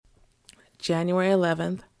January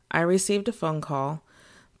 11th, I received a phone call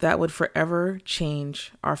that would forever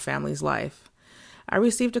change our family's life. I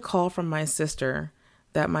received a call from my sister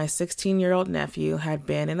that my 16-year-old nephew had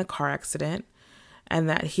been in a car accident and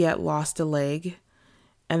that he had lost a leg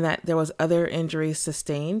and that there was other injuries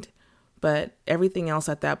sustained, but everything else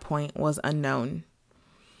at that point was unknown.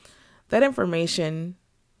 That information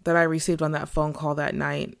that I received on that phone call that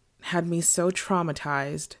night had me so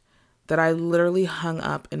traumatized that I literally hung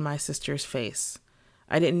up in my sister's face.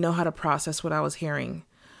 I didn't know how to process what I was hearing.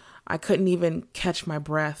 I couldn't even catch my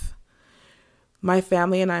breath. My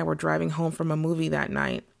family and I were driving home from a movie that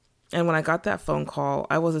night, and when I got that phone call,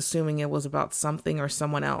 I was assuming it was about something or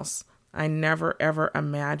someone else. I never, ever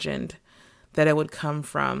imagined that it would come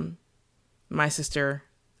from my sister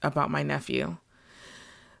about my nephew.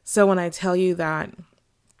 So when I tell you that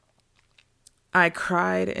I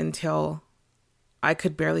cried until I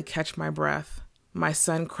could barely catch my breath, my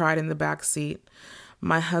son cried in the back seat,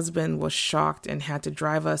 my husband was shocked and had to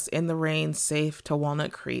drive us in the rain safe to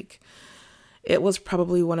Walnut Creek. It was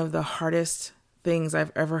probably one of the hardest things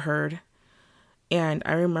I've ever heard. And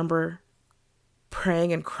I remember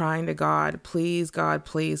praying and crying to God, please, God,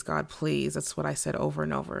 please, God, please. That's what I said over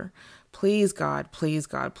and over. Please, God, please,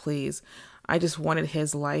 God, please. I just wanted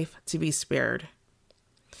his life to be spared.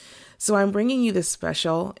 So I'm bringing you this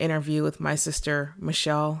special interview with my sister,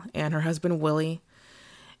 Michelle, and her husband, Willie.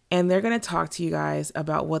 And they're going to talk to you guys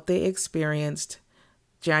about what they experienced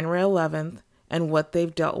January 11th and what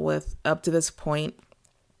they've dealt with up to this point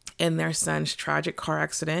in their son's tragic car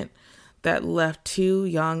accident that left 2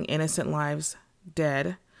 young, innocent lives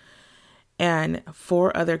dead and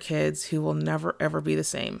 4 other kids who will never, ever be the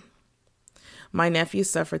same. My nephew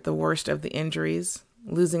suffered the worst of the injuries,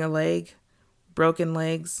 losing a leg, broken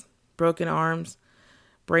legs, broken arms,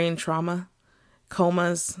 brain trauma,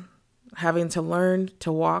 comas, having to learn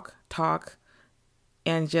to walk, talk,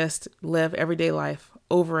 and just live everyday life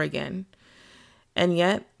over again. And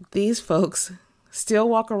yet, these folks still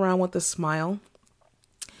walk around with a smile.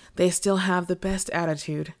 They still have the best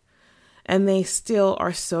attitude. And they still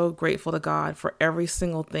are so grateful to God for every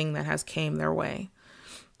single thing that has came their way.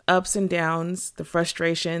 Ups and downs, the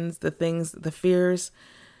frustrations, the things, the fears,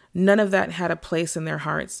 none of that had a place in their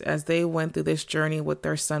hearts as they went through this journey with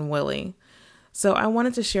their son, Willie. So I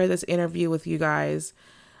wanted to share this interview with you guys.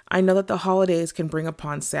 I know that the holidays can bring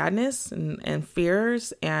upon sadness and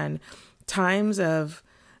fears and times of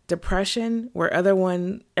depression where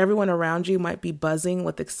everyone around you might be buzzing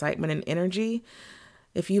with excitement and energy.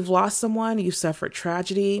 If you've lost someone, you've suffered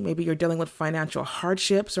tragedy, maybe you're dealing with financial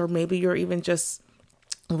hardships, or maybe you're even just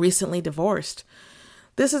recently divorced.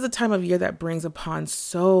 This is a time of year that brings upon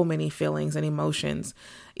so many feelings and emotions,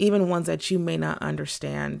 even ones that you may not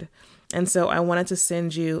understand. And so I wanted to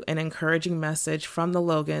send you an encouraging message from the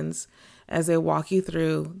Logans as they walk you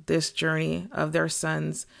through this journey of their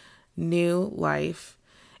son's new life.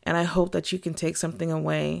 And I hope that you can take something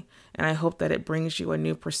away, and I hope that it brings you a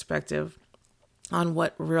new perspective on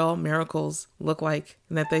what real miracles look like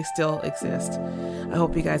and that they still exist. I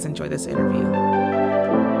hope you guys enjoy this interview.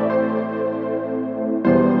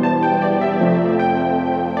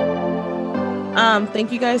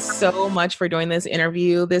 Thank you guys so much for doing this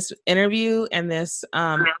interview. This interview and this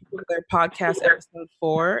particular podcast episode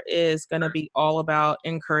 4 is going to be all about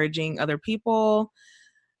encouraging other people,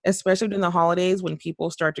 especially during the holidays when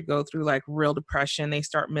people start to go through like real depression. They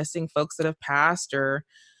start missing folks that have passed, or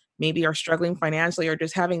maybe are struggling financially, or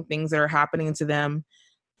just having things that are happening to them.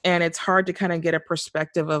 And it's hard to kind of get a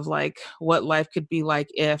perspective of like what life could be like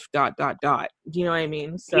if ... Do you know what I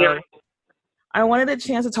mean? So yeah. I wanted a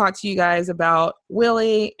chance to talk to you guys about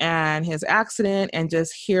Willie and his accident and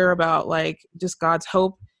just hear about like just God's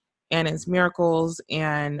hope and his miracles.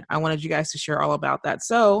 And I wanted you guys to share all about that.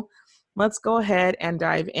 So let's go ahead and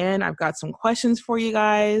dive in. I've got some questions for you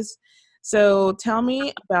guys. So tell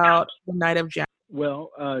me about the night of January.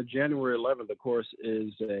 Well, January 11th, of course,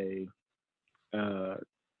 is a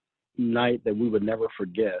night that we would never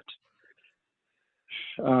forget.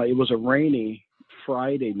 It was a rainy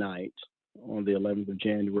Friday night on the 11th of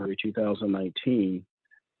January, 2019,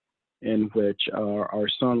 in which our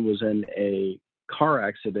son was in a car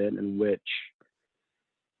accident in which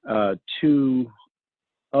 2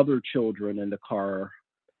 other children in the car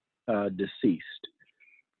deceased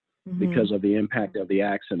because of the impact of the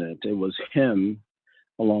accident. It was him,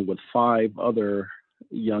 along with 5 other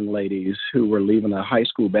young ladies who were leaving a high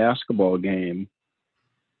school basketball game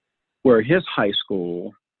where his high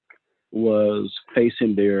school was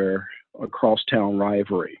facing their crosstown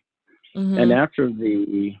rivalry. And after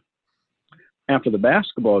the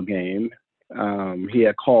basketball game, he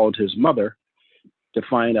had called his mother to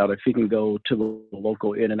find out if he can go to the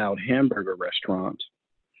local In-N-Out hamburger restaurant,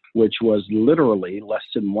 which was literally less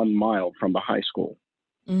than 1 mile from the high school.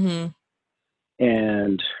 Mm-hmm.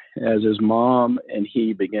 And as his mom and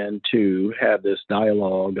he began to have this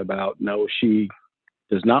dialogue about, no, she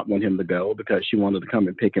does not want him to go because she wanted to come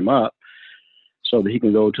and pick him up so that he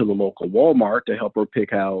can go to the local Walmart to help her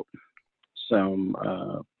pick out some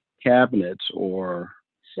cabinets or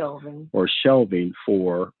shelving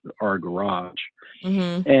for our garage.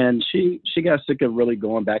 Mm-hmm. And she got sick of really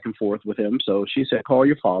going back and forth with him. So she said, call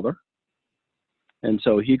your father. And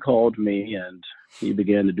so he called me, and he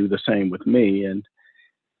began to do the same with me. And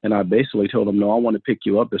I basically told him, no, I want to pick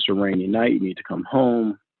you up. It's a rainy night. You need to come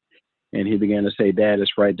home. And he began to say, Dad,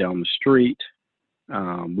 it's right down the street,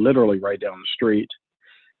 literally right down the street.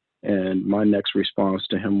 And my next response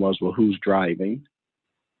to him was, well, who's driving?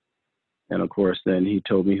 And of course, then he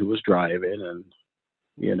told me who was driving,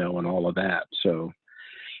 and, and all of that. So,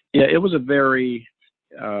 yeah, it was a very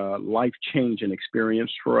life-changing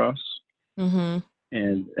experience for us. Mm-hmm.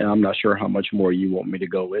 And I'm not sure how much more you want me to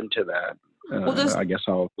go into that. Well, I guess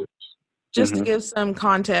I'll just to give some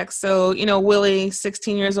context. So, Willie,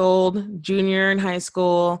 16 years old, junior in high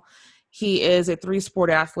school. He is a 3-sport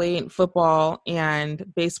athlete, football and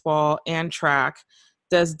baseball and track.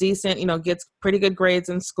 Does decent, gets pretty good grades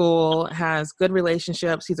in school, has good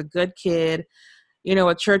relationships. He's a good kid,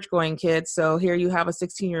 a church-going kid. So here you have a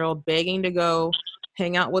 16-year-old begging to go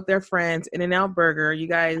hang out with their friends, In-N-Out Burger. You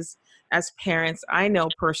guys, as parents, I know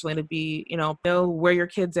personally to be, know where your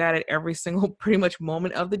kid's at every single pretty much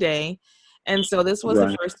moment of the day. And so this was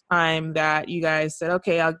the first time that you guys said,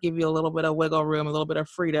 okay, I'll give you a little bit of wiggle room, a little bit of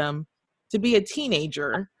freedom to be a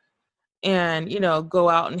teenager and, go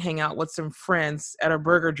out and hang out with some friends at a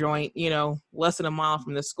burger joint, less than a mile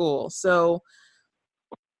from the school. So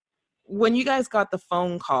when you guys got the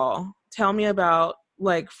phone call, tell me about,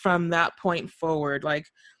 from that point forward,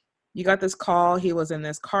 you got this call, he was in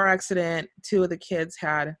this car accident, 2 of the kids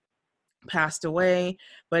had passed away.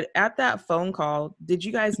 But at that phone call, did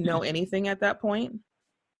you guys know anything at that point?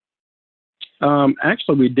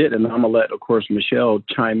 Actually, we did, and I'm going to let, of course, Michelle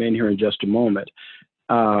chime in here in just a moment.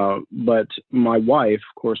 But my wife,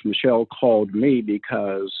 of course, Michelle, called me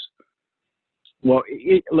because, well,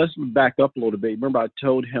 let's back up a little bit. Remember, I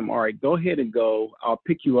told him, all right, go ahead and go. I'll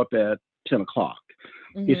pick you up at 10 o'clock.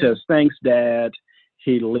 Mm-hmm. He says, thanks, Dad.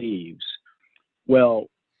 He leaves. Well,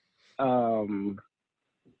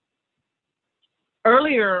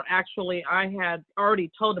 earlier, actually, I had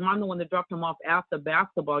already told him, I'm the one that dropped him off after the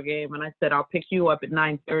basketball game, and I said, I'll pick you up at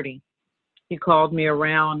 9:30. He called me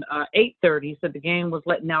around 8:30. He said the game was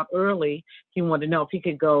letting out early. He wanted to know if he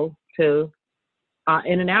could go to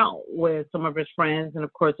In-N-Out with some of his friends, and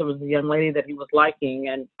of course, it was a young lady that he was liking,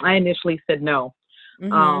 and I initially said no.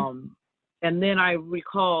 Mm-hmm. And then I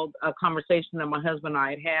recalled a conversation that my husband and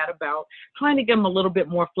I had about trying to give him a little bit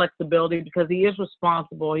more flexibility because he is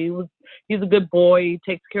responsible. He's a good boy. He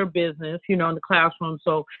takes care of business, in the classroom.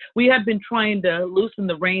 So we had been trying to loosen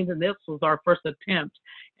the reins, and this was our first attempt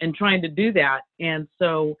in trying to do that. And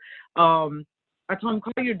so I told him,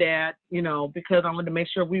 call your dad, because I wanted to make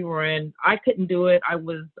sure we were in. I couldn't do it. I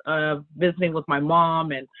was visiting with my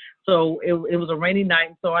mom, and so it was a rainy night.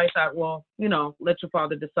 And so I thought, well, let your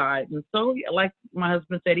father decide. And so, like my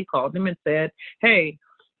husband said, he called him and said, hey,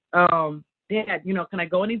 Dad, can I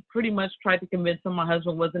go? And he pretty much tried to convince him. My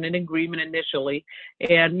husband wasn't in agreement initially.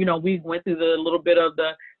 And, we went through the little bit of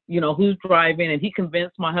the, who's driving, and he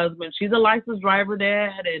convinced my husband, she's a licensed driver,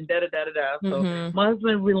 Dad, and da-da-da-da-da. Mm-hmm. So my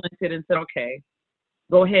husband relented and said, okay,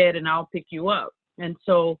 go ahead and I'll pick you up. And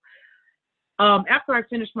so after I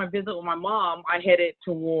finished my visit with my mom, I headed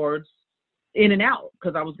towards In-N-Out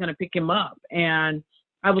because I was going to pick him up. And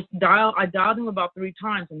I dialed him about 3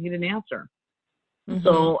 times and he didn't answer. Mm-hmm.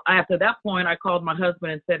 So after that point, I called my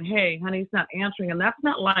husband and said, hey, honey, he's not answering. And that's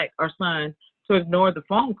not like our son to ignore the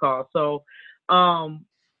phone call. So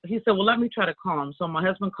he said, well, let me try to call him. So my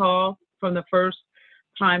husband called from the first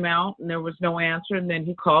time out and there was no answer. And then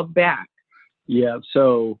he called back. Yeah.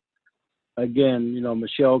 So again,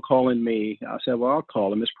 Michelle calling me, I said, well, I'll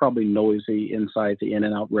call him. It's probably noisy inside the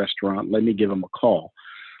In-N-Out restaurant. Let me give him a call.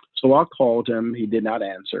 So I called him. He did not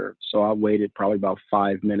answer. So I waited probably about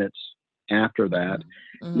 5 minutes after that.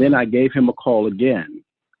 Mm-hmm. Then I gave him a call again.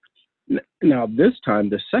 Now, this time,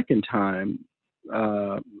 the second time,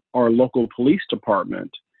 our local police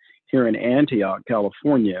department here in Antioch,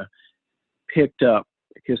 California, picked up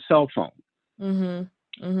his cell phone.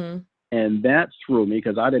 Mm-hmm. Mm-hmm. And that threw me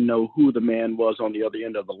because I didn't know who the man was on the other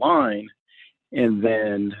end of the line. And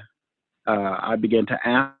then I began to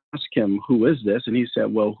ask him, who is this? And he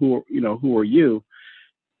said, well, who are you?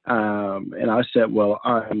 And I said, well,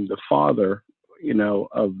 I'm the father,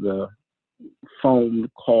 of the phone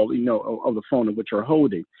call, of the phone in which you're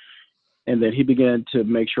holding. And then he began to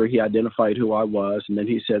make sure he identified who I was. And then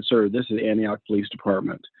he said, sir, this is Antioch Police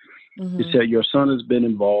Department. He said, your son has been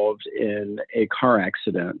involved in a car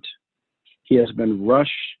accident. He has been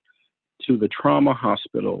rushed to the trauma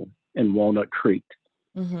hospital in Walnut Creek.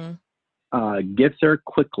 Get there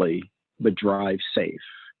quickly, but drive safe.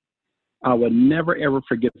 I would never, ever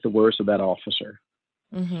forget the words of that officer.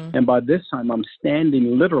 And by this time, I'm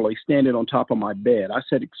literally standing on top of my bed. I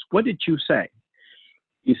said, what did you say?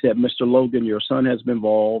 He said, Mr. Logan, your son has been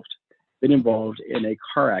involved in a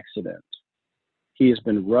car accident. He has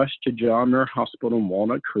been rushed to John Muir Hospital in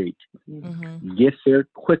Walnut Creek. Get there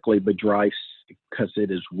quickly, but drive because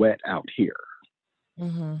it is wet out here.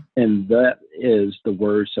 And that is the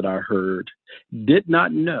words that I heard. Did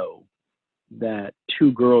not know that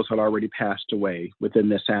 2 girls had already passed away within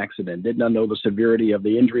this accident. Did not know the severity of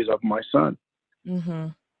the injuries of my son.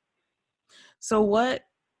 So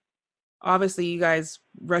obviously you guys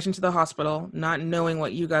rushed into the hospital, not knowing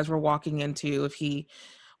what you guys were walking into, if he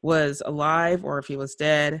was alive or if he was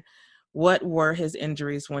dead. What were his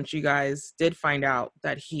injuries once you guys did find out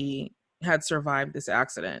that he had survived this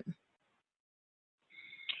accident?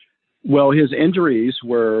 Well, his injuries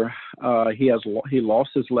were, he lost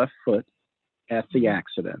his left foot at the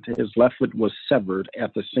accident. His left foot was severed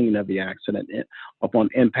at the scene of the accident upon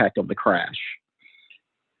impact of the crash.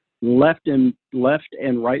 Left and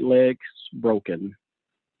right legs broken,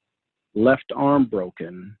 left arm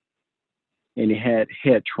broken, and he had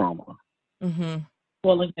head trauma.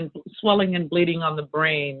 Swelling and bleeding on the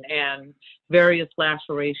brain, and various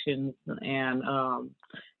lacerations, and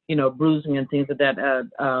bruising and things of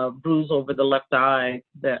that. Bruise over the left eye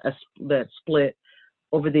that split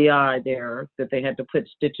over the eye there, that they had to put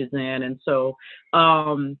stitches in. And so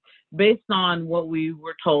based on what we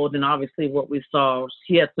were told and obviously what we saw,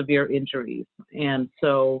 he had severe injuries. And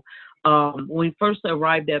so when we first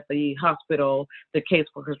arrived at the hospital, the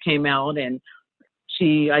caseworker came out and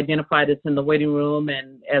she identified us in the waiting room.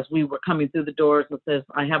 And as we were coming through the doors, and says,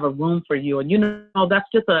 I have a room for you. And, that's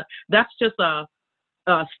just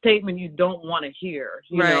a statement you don't want to hear,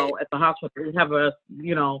 at the hospital. We have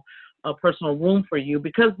a personal room for you,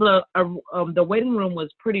 because the waiting room was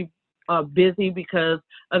pretty busy because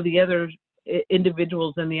of the other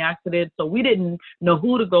individuals in the accident. So we didn't know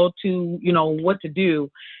who to go to, what to do.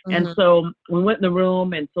 And so we went in the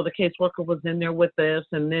room, and so the caseworker was in there with us,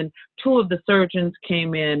 and then 2 of the surgeons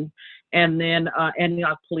came in, and then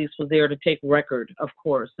Antioch Police was there to take record, of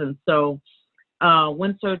course. And so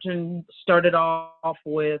one surgeon started off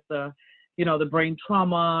with the brain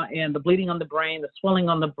trauma and the bleeding on the brain, the swelling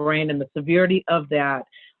on the brain, and the severity of that.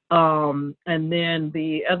 And then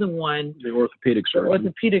the other one, the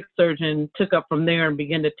orthopedic surgeon took up from there and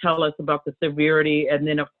began to tell us about the severity. And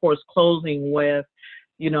then, of course, closing with,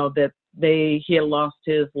 that he had lost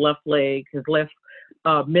his left leg, his left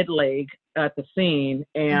mid leg at the scene,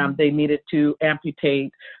 and they needed to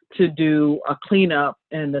amputate to do a cleanup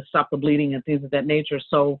and to stop the bleeding and things of that nature.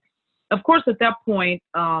 So, of course, at that point,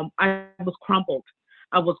 I was crumpled.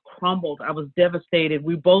 I was devastated.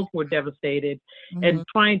 We both were devastated and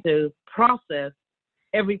trying to process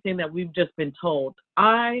everything that we've just been told.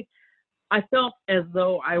 I felt as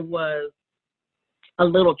though I was a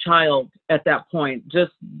little child at that point.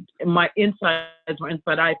 Just my insides were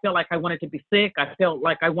inside. I felt like I wanted to be sick. I felt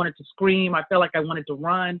like I wanted to scream. I felt like I wanted to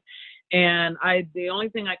run. And the only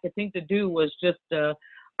thing I could think to do was just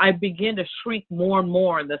I began to shrink more and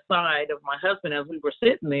more on the side of my husband as we were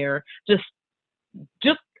sitting there, just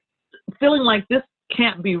feeling like this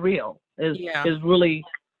can't be real is really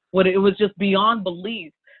what it was. Just beyond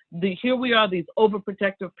belief. Here we are, these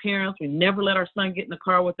overprotective parents. We never let our son get in the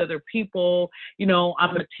car with other people.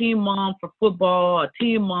 I'm a team mom for football, a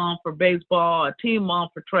team mom for baseball, a team mom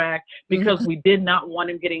for track, because we did not want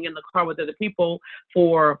him getting in the car with other people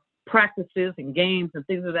for practices and games and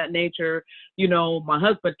things of that nature. My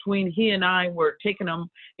husband, between he and I, were taking him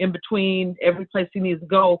in between every place he needs to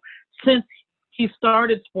go since he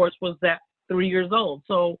started sports, was that 3 years old.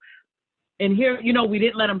 So, and here, we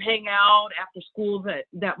didn't let him hang out after school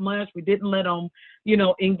that much. We didn't let him,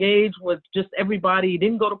 engage with just everybody. He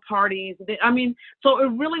didn't go to parties. So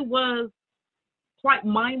it really was quite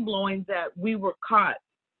mind blowing that we were caught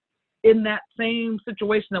in that same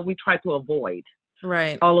situation that we tried to avoid.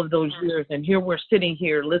 Right. All of those years. And here we're sitting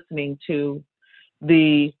here listening to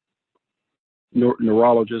the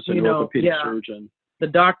neurologist and orthopedic surgeon. The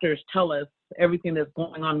doctors tell us everything that's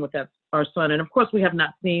going on with our son. And of course, we have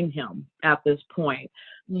not seen him at this point.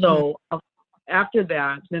 So after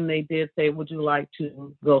that, then they did say, would you like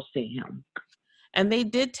to go see him? And they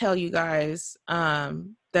did tell you guys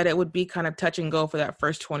that it would be kind of touch and go for that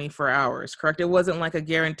first 24 hours, correct? It wasn't like a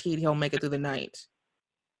guaranteed he'll make it through the night.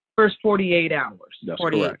 First 48 hours. That's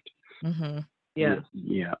 48. correct. Mm-hmm. Yeah.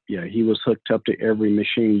 Yeah. He was hooked up to every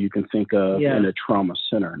machine you can think of in a trauma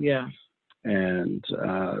center. Yeah. And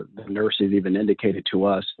the nurses even indicated to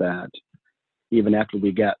us that even after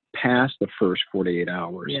we got past the first 48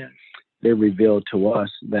 hours, they revealed to us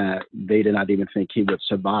that they did not even think he would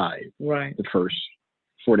survive the first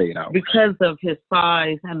 48 hours. Because of his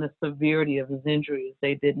size and the severity of his injuries,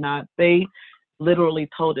 they literally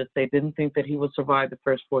told us they didn't think that he would survive the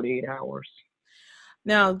first 48 hours.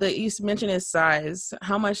 Now, you mentioned his size.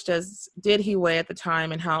 How much did he weigh at the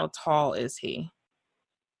time, and how tall is he?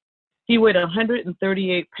 He weighed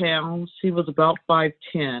 138 pounds. He was about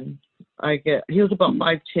 5'10". He was about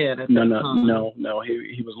 5'10" at that time. No.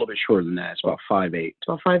 He was a little bit shorter than that. It's about 5'8".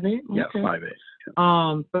 About 5'8"? Yeah, okay.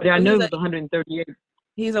 5'8". But I know he was 138.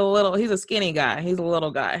 He's a skinny guy. He's a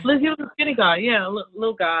little guy. He was a skinny guy, yeah,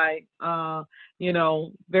 little guy.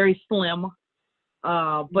 Very slim,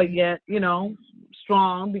 but yet,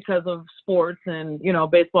 strong because of sports and,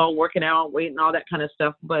 baseball, working out, weight, and all that kind of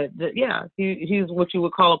stuff. But he's what you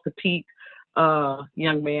would call a petite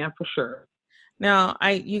young man for sure. Now,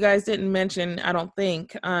 you guys didn't mention, I don't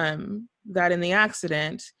think, that in the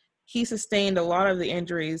accident, he sustained a lot of the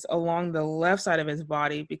injuries along the left side of his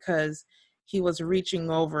body because he was reaching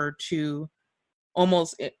over to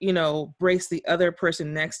almost, brace the other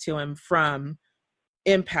person next to him from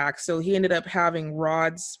impact. So he ended up having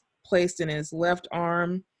rods placed in his left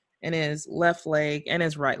arm and his left leg and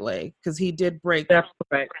his right leg because he did break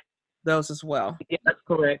those as well. Yeah, that's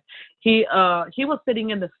correct. He was sitting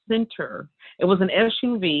in the center. It was an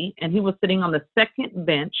SUV, and he was sitting on the second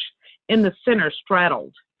bench in the center,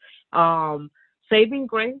 straddled. Saving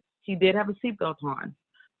grace, he did have a seatbelt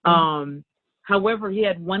on. However, he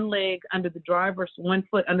had one foot under the driver's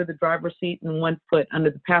seat and one foot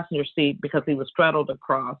under the passenger seat because he was straddled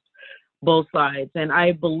across both sides. And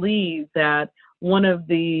I believe that one of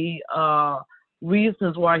the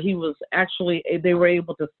reasons why they were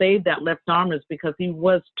able to save that left arm is because he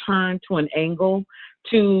was turned to an angle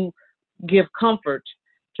to give comfort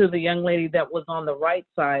to the young lady that was on the right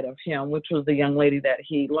side of him, which was the young lady that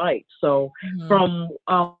he liked. So from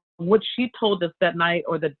what she told us that night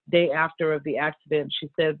or the day after of the accident, she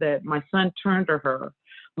said that my son turned to her,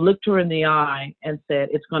 looked her in the eye, and said,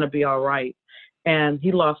 "It's going to be all right." And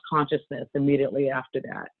he lost consciousness immediately after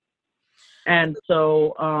that. And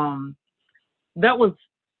so that was,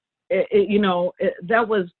 that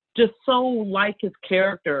was just so like his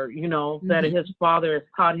character, that his father has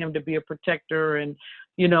taught him to be a protector. And,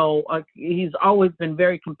 he's always been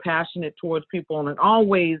very compassionate towards people and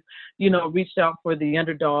always, reached out for the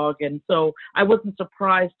underdog. And so I wasn't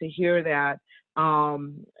surprised to hear that.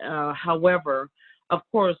 However, of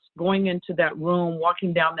course, going into that room,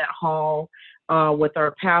 walking down that hall with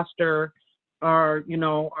our pastor, our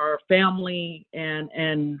family,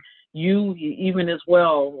 and you even as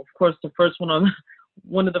well. Of course,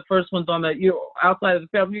 one of the first ones outside of the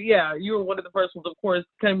family. Yeah, you were one of the first ones, of course,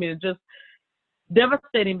 coming in. Just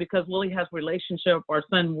devastating because our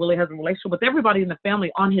son Willie has a relationship with everybody in the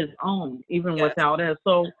family on his own, even without us.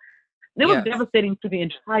 So it was devastating to the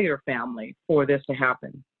entire family for this to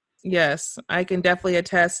happen. Yes, I can definitely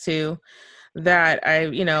attest to that.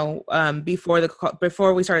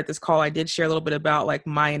 Before we started this call, I did share a little bit about like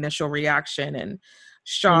my initial reaction and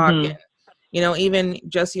shock. And, even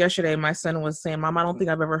just yesterday, my son was saying, "Mom, I don't think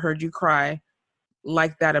I've ever heard you cry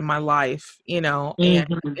like that in my life," and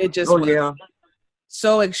it just was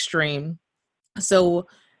so extreme. So,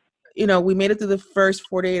 we made it through the first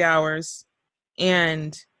 48 hours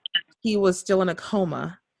and he was still in a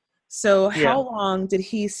coma. So how long did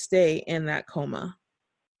he stay in that coma?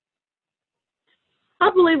 I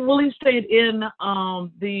believe Willie stayed in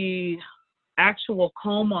the actual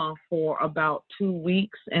coma for about 2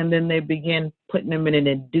 weeks, and then they began putting him in an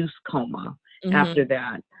induced coma after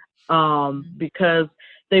that, because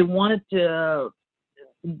they wanted to.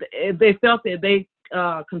 They felt that they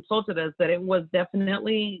consulted us that it was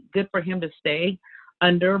definitely good for him to stay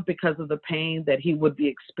under because of the pain that he would be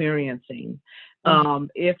experiencing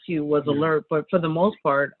if he was alert. But for the most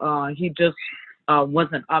part, he just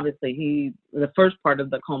wasn't. Obviously, the first part of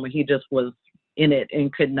the coma, he just was in it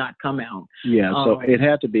and could not come out. Yeah, so it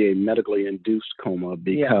had to be a medically induced coma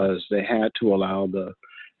because they had to allow the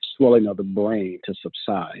swelling of the brain to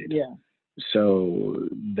subside. Yeah. So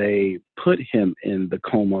they put him in the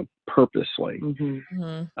coma purposely.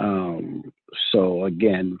 So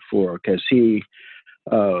again, because he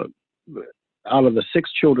out of the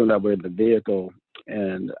 6 children that were in the vehicle,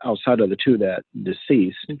 and outside of the 2 that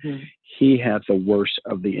deceased, he had the worst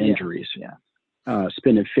of the injuries.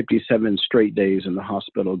 Spending 57 straight days in the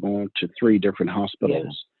hospital, going to 3 different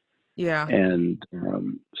hospitals. And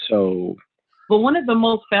so. But one of the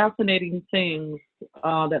most fascinating things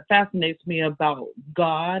that fascinates me about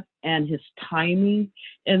God and his timing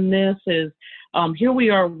in this is, here we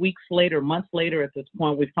are weeks later, months later at this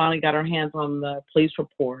point, we finally got our hands on the police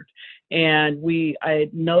report. And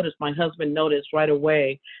my husband noticed right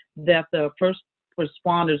away that the first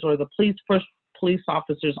responders, or the first police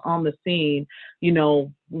officers on the scene,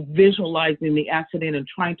 visualizing the accident and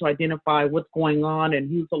trying to identify what's going on and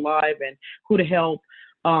who's alive and who to help.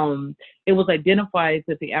 It was identified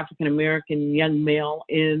that the African-American young male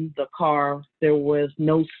in the car, there was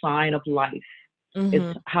no sign of life.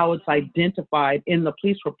 It's how it's identified in the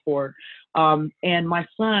police report. And my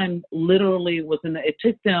son literally it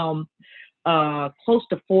took them close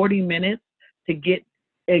to 40 minutes to get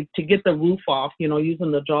the roof off,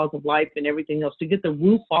 using the jaws of life and everything else, to get the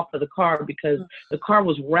roof off of the car, because the car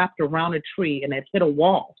was wrapped around a tree and it hit a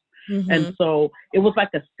wall. And so it was like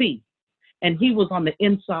a C. And he was on the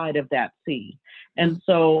inside of that C. And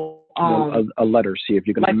so a letter C, if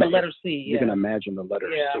you can, like the letter C. You can imagine the letter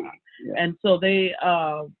C. And so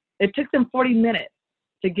it took them 40 minutes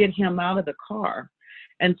to get him out of the car.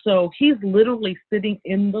 And so he's literally sitting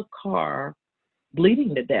in the car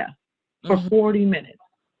bleeding to death for 40 minutes.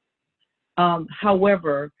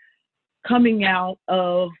 However, coming out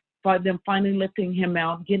of, by them finally lifting him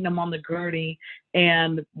out, getting him on the gurney,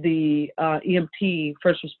 and the EMT,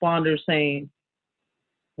 first responders, saying,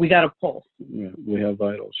 "We got a pulse. Yeah, we have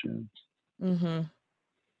vitals."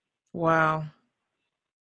 Wow.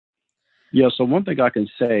 Yeah. So one thing I can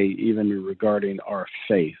say, even regarding our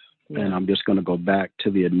faith, and I'm just going to go back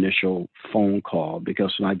to the initial phone call,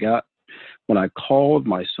 because when I called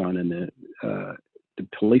my son and the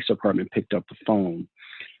police department picked up the phone,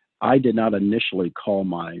 I did not initially call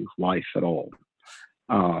my wife at all.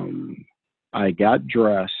 I got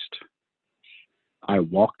dressed. I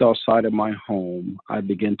walked outside of my home. I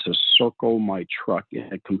began to circle my truck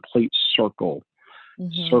in a complete circle,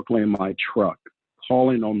 circling my truck,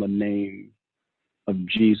 calling on the name of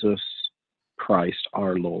Jesus Christ,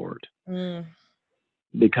 our Lord,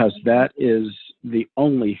 because that is the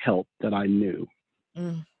only help that I knew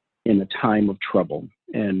in a time of trouble.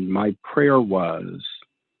 And my prayer was,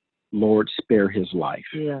 Lord, spare his life.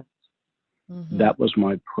 That was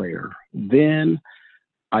my prayer. Then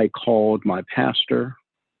I called my pastor.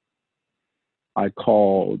 I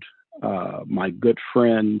called my good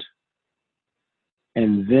friend.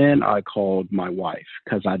 And then I called my wife,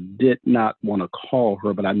 because I did not want to call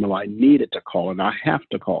her, but I know I needed to call her, and I have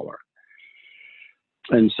to call her.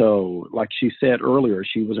 And so, like she said earlier,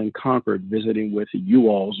 she was in Concord visiting with you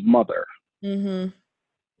all's mother. And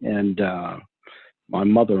my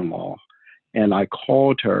mother-in-law. And I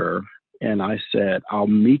called her and I said, "I'll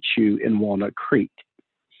meet you in Walnut Creek."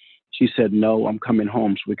 She said, "No, I'm coming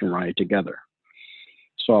home so we can ride together."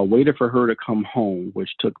 So I waited for her to come home, which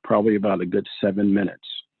took probably about a good 7 minutes.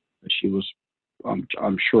 She was,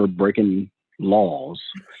 I'm sure, breaking laws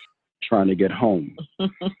trying to get home. I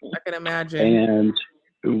can imagine. And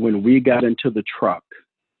when we got into the truck,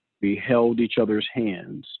 we held each other's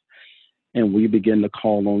hands and we began to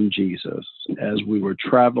call on Jesus as we were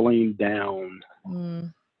traveling down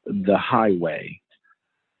the highway.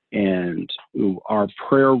 And our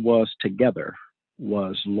prayer was together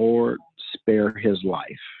was, Lord, spare his life.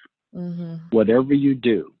 Whatever you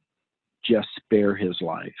do, just spare his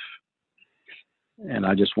life. And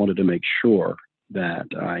I just wanted to make sure that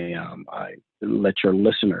I let your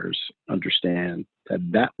listeners understand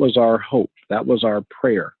that was our hope. That was our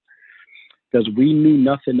prayer, because we knew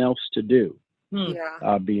nothing else to do.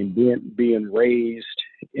 Being raised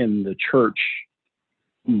in the church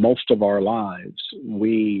most of our lives,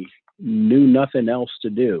 we knew nothing else to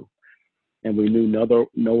do, and we knew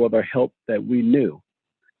no other help that we knew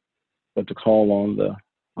but to call on the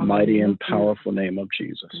mighty and powerful name of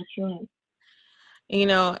Jesus. That's right. You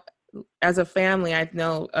know, as a family, I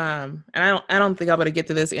know, and I don't think I'm going to get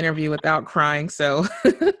to this interview without crying. So,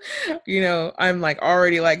 you know, I'm like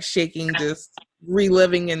already like shaking, just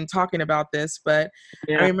reliving and talking about this. But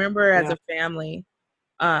I remember as a family,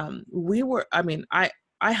 I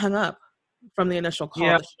hung up from the initial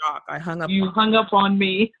call, the shock. I hung up. You hung up on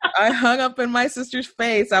me. I hung up in my sister's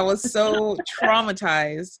face. I was so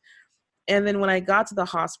traumatized. And then when I got to the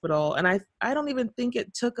hospital, and I don't even think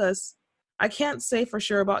it took us, I can't say for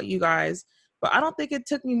sure about you guys, but I don't think it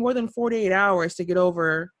took me more than 48 hours to get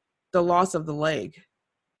over the loss of the leg.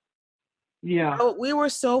 Yeah. We were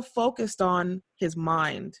so focused on his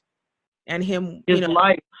mind and him, His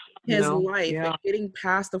life. his life Yeah. and getting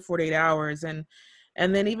past the 48 hours. And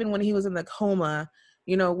then even when he was in the coma,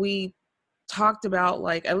 we talked about,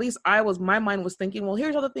 like, at least my mind was thinking, well,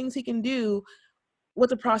 here's all the things he can do with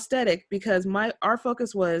the prosthetic, because our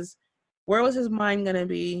focus was, where was his mind going to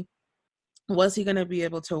be? Was he going to be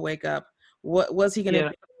able to wake up? What was he going to be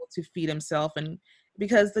able to feed himself? And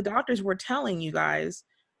because the doctors were telling you guys,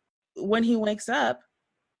 when he wakes up,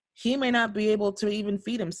 he may not be able to even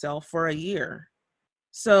feed himself for a year.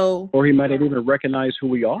 So, or he might not even recognize who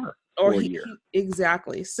we are for a year.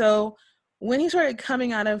 Exactly. So when he started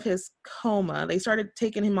coming out of his coma, they started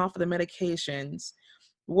taking him off of the medications.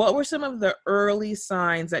 What were some of the early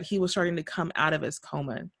signs that he was starting to come out of his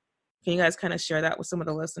coma? Can you guys kind of share that with some of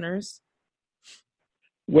the listeners?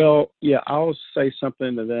 Well, yeah, I'll say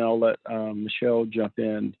something and then I'll let Michelle jump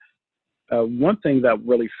in. One thing that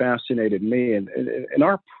really fascinated me, and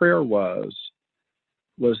our prayer was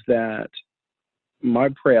that my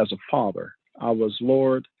prayer as a father, I was,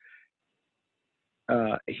 Lord,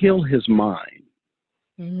 heal his mind,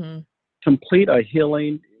 complete a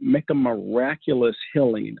healing, make a miraculous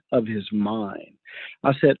healing of his mind.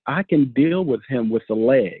 I said, I can deal with him with the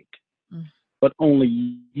leg, but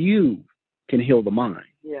only you can heal the mind.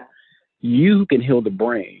 Yeah. You can heal the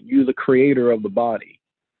brain. You, the creator of the body,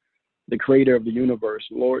 the creator of the universe.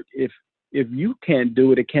 Lord, if you can't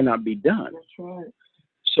do it, it cannot be done. That's right.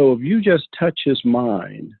 So if you just touch his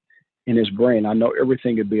mind and his brain, I know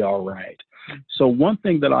everything would be all right. So one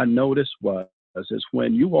thing that I noticed is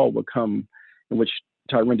when you all would come, in which,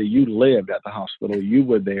 Tyrinda, you lived at the hospital, you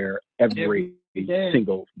were there every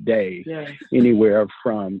single day, anywhere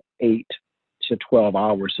from 8 to 12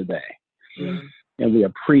 hours a day. And we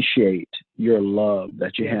appreciate your love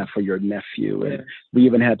that you have for your nephew. And we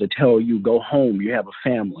even had to tell you, go home, you have a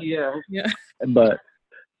family. But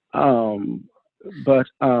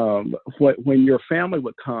when your family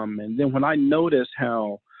would come, and then when I noticed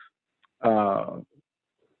how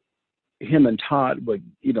him and Todd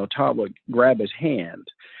would grab his hand,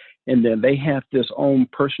 and then they have this own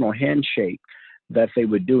personal handshake that they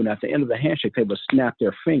would do. And at the end of the handshake, they would snap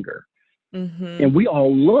their finger. And we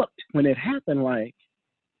all looked when it happened like,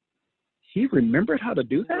 he remembered how to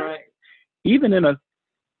do that? Right. Even in a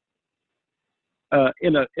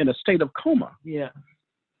state of coma. Yeah.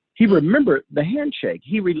 He remembered the handshake.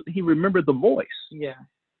 He remembered the voice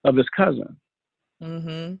of his cousin.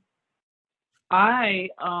 I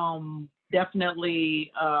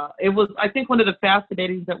definitely, it was, I think one of the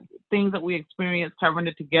fascinating things that we experienced,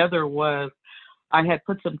 Tyrinda, together was I had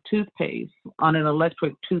put some toothpaste on an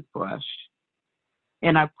electric toothbrush,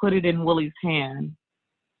 and I put it in Willie's hand,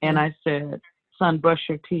 and I said, son, brush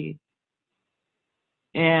your teeth.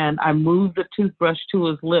 And I moved the toothbrush to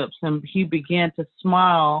his lips, and he began to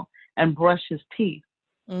smile and brush his teeth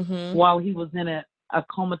while he was in a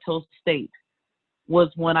comatose state, was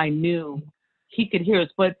when I knew he could hear us.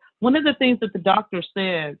 But one of the things that the doctor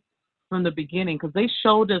said from the beginning, because they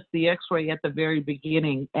showed us the x-ray at the very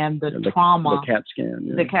beginning and the trauma, the CAT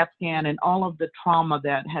scan, the CAT scan, and all of the trauma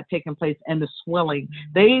that had taken place and the swelling.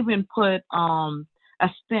 They even put a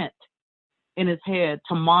stent in his head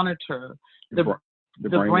to monitor the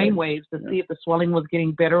brain waves to see if the swelling was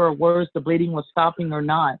getting better or worse, the bleeding was stopping or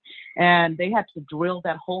not. And they had to drill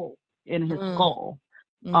that hole in his skull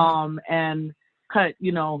and cut,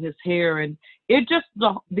 his hair. And it just,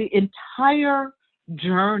 the entire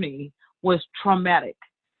journey was traumatic.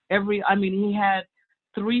 He had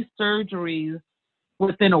 3 surgeries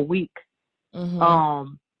within a week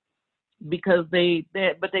because they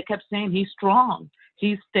kept saying he's strong.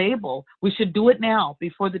 He's stable. We should do it now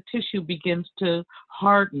before the tissue begins to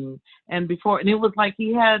harden. And it was like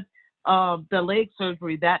he had the leg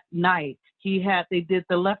surgery that night. They did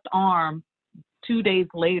the left arm 2 days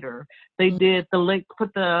later. They did the leg,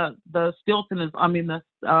 put the stilts in the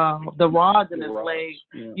rods in his leg,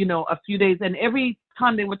 a few days. And every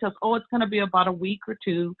time they would tell us, oh, it's going to be about a week or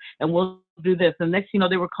 2 and we'll do this. And next,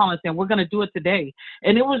 they were calling saying, we're going to do it today.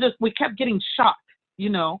 And it was just, we kept getting shocked.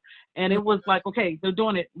 And it was like, okay, they're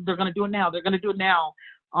doing it. They're going to do it now. They're going to do it now.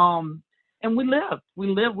 And we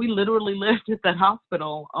literally lived at that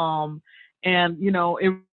hospital. And,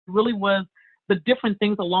 it really was the different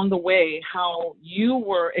things along the way, how you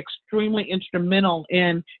were extremely instrumental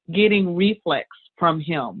in getting reflex from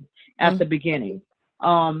him at the beginning.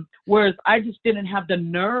 Whereas I just didn't have the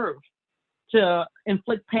nerve to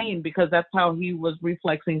inflict pain because that's how he was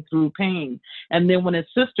reflexing through pain. And then when his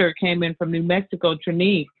sister came in from New Mexico,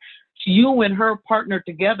 Trinique, you and her partnered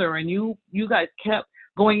together and you guys kept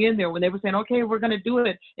going in there when they were saying, okay, we're going to do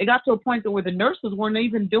it. It got to a point where the nurses weren't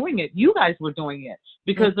even doing it. You guys were doing it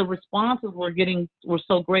because the responses were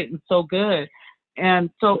so great and so good. And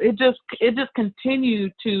so it just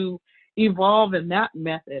continued to evolve in that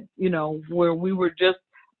method, where we were just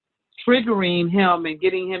triggering him and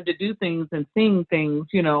getting him to do things and seeing things,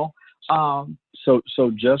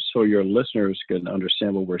 So just so your listeners can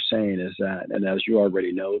understand what we're saying is that, and as you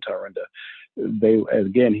already know, Tarinda,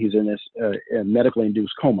 he's in this medically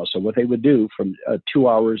induced coma. So what they would do from 2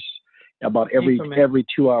 hours, about every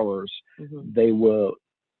 2 hours, they will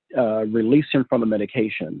release him from the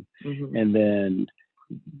medication, and then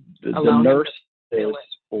the nurses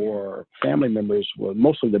or family members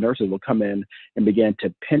mostly the nurses will come in and begin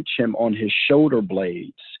to pinch him on his shoulder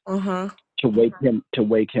blades to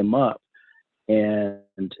wake him up, and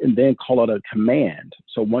then call out a command.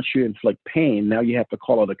 So once you inflict pain, now you have to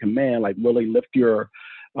call out a command like, Willie, lift your,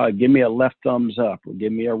 give me a left thumbs up, or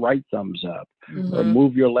give me a right thumbs up, or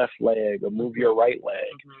move your left leg, or move your right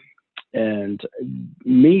leg. And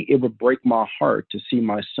it would break my heart to see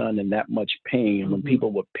my son in that much pain when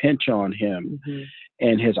people would pinch on him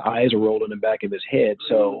and his eyes are rolled in the back of his head.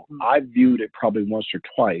 So I viewed it probably once or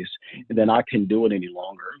twice, and then I couldn't do it any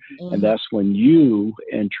longer. And that's when you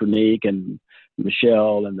and Trinique and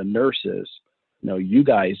Michelle and the nurses, you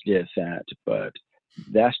guys did that, but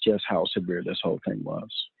that's just how severe this whole thing was.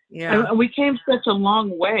 Yeah. And we came such a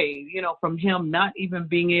long way, from him not even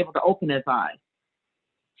being able to open his eyes.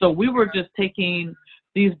 So we were just taking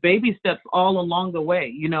these baby steps all along the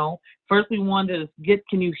way, First we wanted to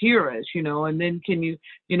can you hear us, and then can you,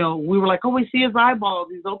 we were like, oh, we see his eyeballs.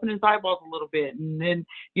 He's opening his eyeballs a little bit. And then,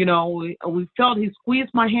 we felt he squeezed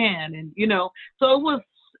my hand, and, so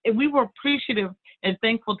we were appreciative and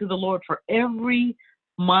thankful to the Lord for every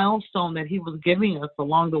milestone that he was giving us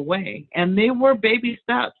along the way. And they were baby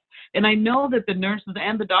steps. And I know that the nurses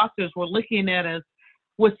and the doctors were looking at us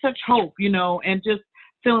with such hope, and just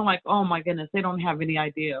feeling like, oh my goodness, they don't have any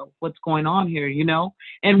idea what's going on here,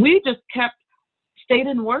 And we just stayed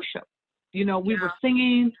in worship. We were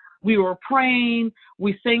singing, we were praying,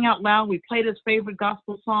 we sang out loud, we played his favorite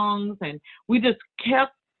gospel songs, and we just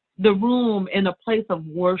kept the room in a place of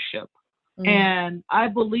worship. And I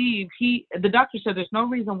believe the doctor said there's no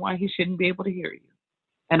reason why he shouldn't be able to hear you.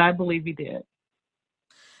 And I believe he did.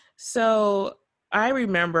 So I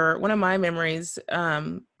remember one of my memories,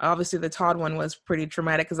 obviously the Todd one was pretty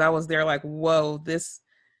traumatic because I was there like, whoa,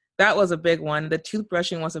 that was a big one. The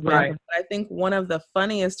toothbrushing was a big one. But I think one of the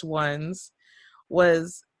funniest ones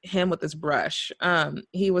was him with his brush.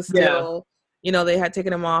 He was still, they had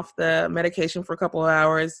taken him off the medication for a couple of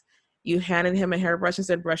hours. You handed him a hairbrush and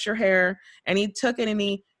said, brush your hair. And he took it, and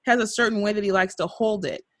he has a certain way that he likes to hold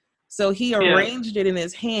it. So he arranged it in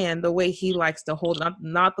his hand the way he likes to hold it,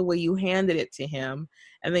 not the way you handed it to him.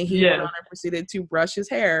 And then he went on and proceeded to brush his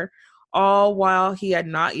hair, all while he had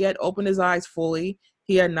not yet opened his eyes fully.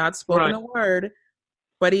 He had not spoken a word,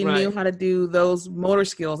 but he knew how to do those motor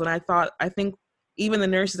skills. And I think even the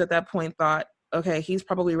nurses at that point thought, okay, he's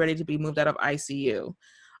probably ready to be moved out of ICU.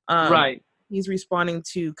 He's responding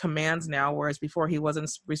to commands now, whereas before he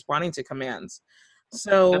wasn't responding to commands.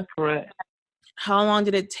 So that's correct. How long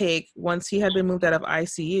did it take once he had been moved out of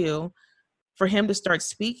ICU for him to start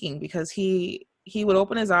speaking? Because he would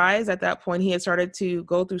open his eyes. At that point, he had started to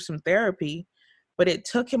go through some therapy, but it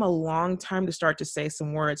took him a long time to start to say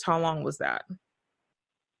some words. How long was that?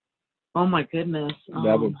 Oh my goodness.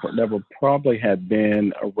 That would probably have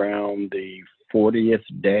been around the 40th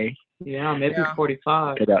day. Yeah, maybe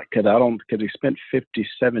 45. Because he spent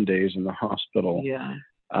 57 days in the hospital. Yeah.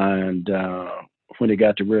 And when he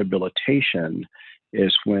got to rehabilitation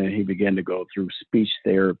is when he began to go through speech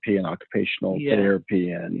therapy and occupational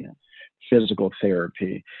therapy and physical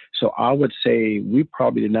therapy. So I would say we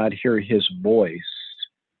probably did not hear his voice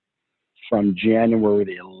from January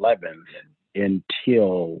the 11th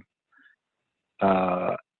until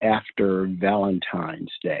after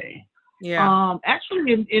Valentine's Day. Yeah.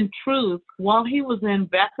 Actually, in truth, while he was in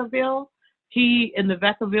Vacaville, in the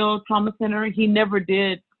Vacaville Trauma Center, he never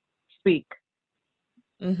did speak.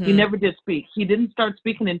 He never did speak. He didn't start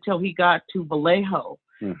speaking until he got to Vallejo,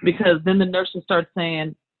 because then the nurses started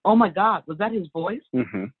saying, oh my God, was that his voice?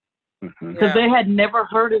 Because they had never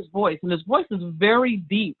heard his voice, and his voice is very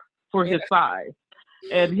deep for his size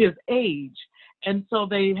and his age. And so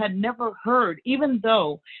they had never heard, even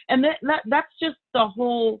though, and that's just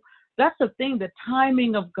that's the thing, the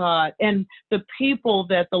timing of God and the people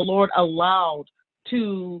that the Lord allowed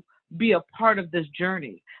to be a part of this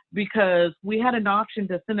journey, because we had an option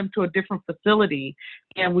to send him to a different facility,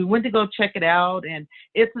 and we went to go check it out. And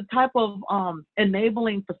it's a type of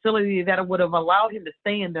enabling facility that would have allowed him to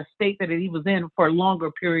stay in the state that he was in for a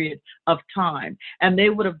longer period of time. And they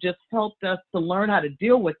would have just helped us to learn how to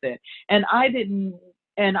deal with it. And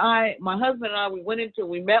my husband and I,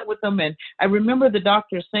 we met with them, and I remember the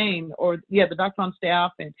doctor saying, the doctor on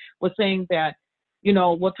staff and was saying that,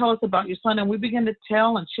 well, tell us about your son. And we began to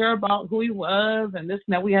tell and share about who he was and this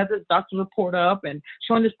and that. We had this doctor's report up and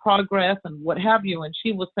showing his progress and what have you. And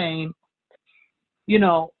she was saying,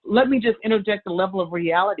 let me just interject a level of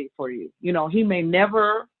reality for you. He may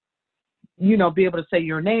never, be able to say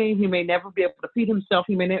your name. He may never be able to feed himself.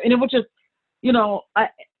 He may never, and it was just,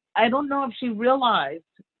 I don't know if she realized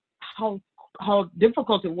how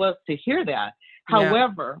difficult it was to hear that. Yeah.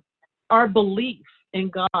 However, our belief in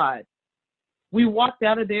God, we walked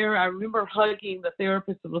out of there. I remember hugging the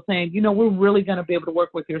therapist and was saying, we're really going to be able to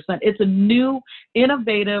work with your son. It's a new,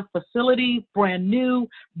 innovative facility, brand new,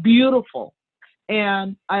 beautiful.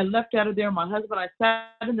 And I left out of there. My husband, I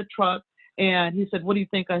sat in the truck, and he said, what do you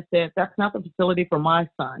think? I said, that's not the facility for my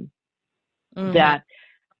son. Mm-hmm. That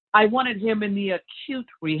I wanted him in the acute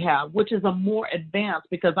rehab, which is a more advanced,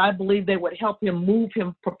 because I believe they would help him, move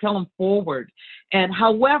him, propel him forward. And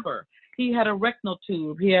however, he had a rectal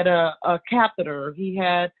tube, he had a catheter, he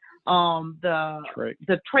had the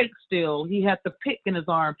trach still, he had the pick in his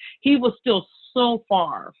arm. He was still so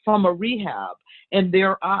far from a rehab in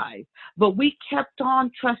their eyes. But we kept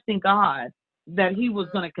on trusting God that he was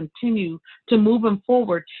going to continue to move him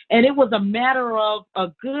forward. And it was a matter of a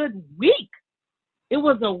good week. It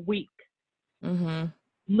was a week, mm-hmm.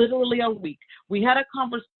 Literally a week. We had a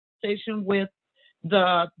conversation with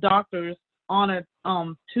the doctors on a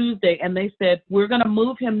Tuesday, and they said, we're going to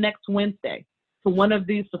move him next Wednesday to one of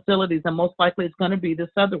these facilities, and most likely it's going to be this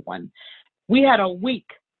other one. We had a week.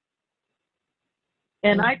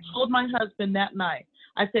 And mm-hmm. I told my husband that night,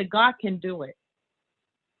 I said, God can do it.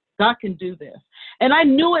 God can do this. And I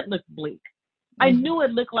knew it looked bleak. Mm-hmm. I knew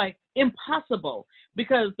it looked like impossible,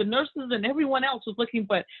 because the nurses and everyone else was looking.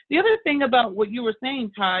 But the other thing about what you were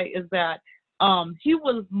saying, Ty, is that he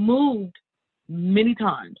was moved many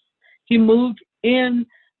times. He moved in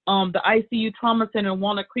the ICU trauma center in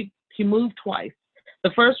Walnut Creek. He moved twice.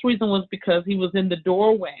 The first reason was because he was in the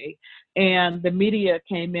doorway, and the media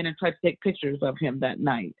came in and tried to take pictures of him that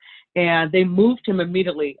night. And they moved him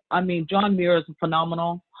immediately. I mean, John Muir is a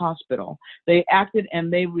phenomenal hospital. They acted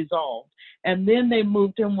and they resolved. And then they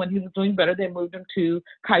moved him when he was doing better. They moved him to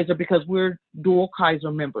Kaiser, because we're dual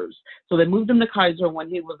Kaiser members. So they moved him to Kaiser when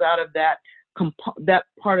he was out of that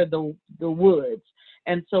part of the woods.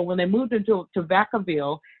 And so when they moved him to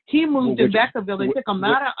Vacaville, he moved to Vacaville. They took him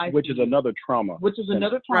out of ICU. Which is another trauma.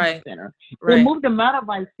 Center. They moved him out of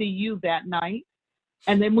ICU that night,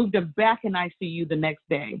 and they moved him back in ICU the next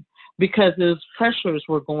day, because his pressures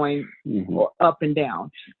were going mm-hmm. up and down.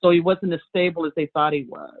 So he wasn't as stable as they thought he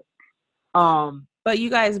was. But you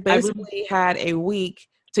guys basically had a week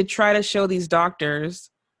to try to show these doctors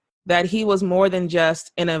that he was more than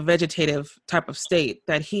just in a vegetative type of state,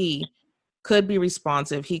 that he could be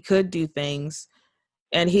responsive, he could do things,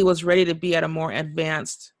 and he was ready to be at a more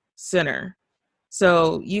advanced center.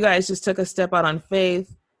 So you guys just took a step out on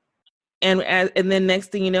faith, and then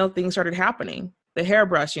next thing you know, things started happening. The hair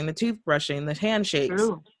brushing, the toothbrushing, the handshakes.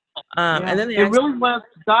 True. And then it really was,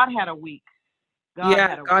 God had a week.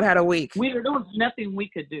 God had a week. There was nothing we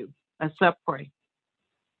could do except pray.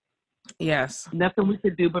 Yes. Nothing we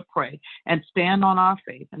could do but pray and stand on our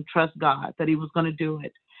faith and trust God that he was going to do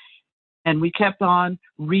it. And we kept on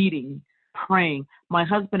reading, praying. My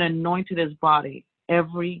husband anointed his body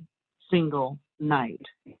every single night.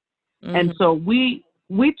 Mm-hmm. And so we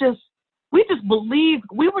just believed.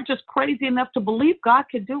 We were just crazy enough to believe God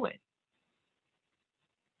could do it.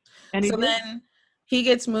 And so then he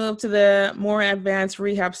gets moved to the more advanced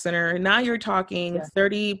rehab center. Now you're talking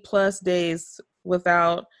 30 plus days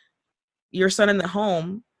without your son in the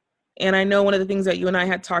home. And I know one of the things that you and I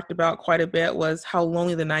had talked about quite a bit was how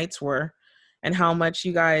lonely the nights were, and how much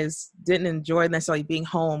you guys didn't enjoy necessarily being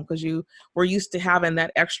home, because you were used to having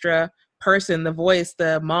that extra person, the voice,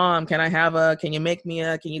 the mom, can you make me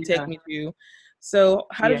can you take me to? So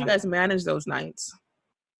how did you guys manage those nights?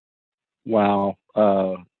 Wow.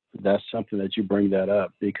 That's something that you bring that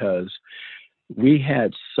up, because we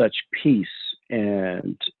had such peace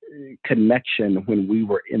and connection when we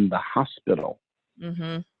were in the hospital.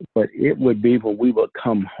 Mm-hmm. But it would be when we would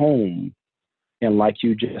come home, and like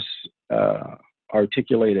you just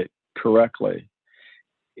articulated correctly,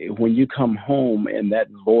 when you come home and that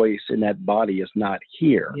voice and that body is not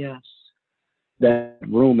here, that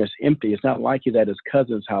room is empty. It's not like he's at his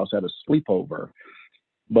cousin's house at a sleepover,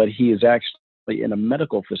 but he is actually in a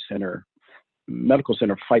medical center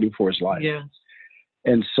fighting for his life. Yes.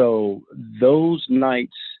 And so those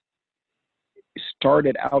nights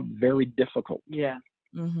started out very difficult. Yeah.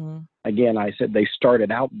 Mm-hmm. Again, I said they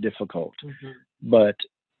started out difficult, but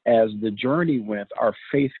as the journey went, our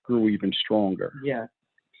faith grew even stronger. Yeah.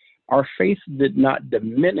 Our faith did not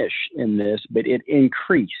diminish in this, but it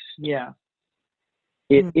increased. Yeah.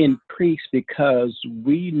 It increased because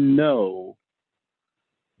we know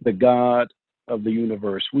the God of the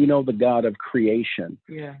universe. We know the God of creation.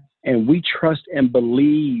 Yeah. And we trust and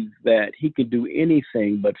believe that he could do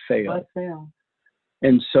anything but fail.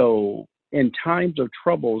 And so in times of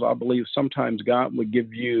troubles, I believe sometimes God would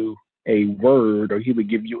give you a word, or he would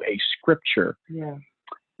give you a scripture. Yeah.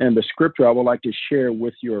 And the scripture I would like to share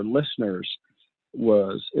with your listeners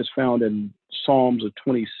is found in Psalms of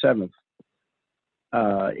 27th.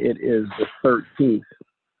 It is the 13th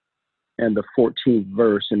and the 14th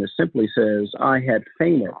verse, and it simply says, I had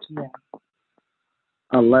fainted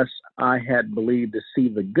unless I had believed to see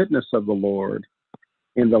the goodness of the Lord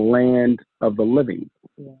in the land of the living.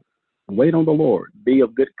 Yeah. Wait on the Lord, be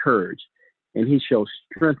of good courage, and he shall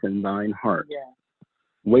strengthen thine heart. Yeah.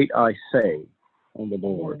 Wait, I say, on the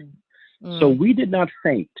Lord. So we did not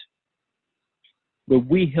faint, but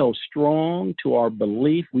we held strong to our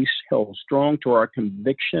belief. We held strong to our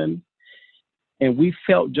conviction. And we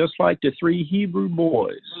felt just like the three Hebrew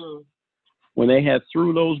boys when they had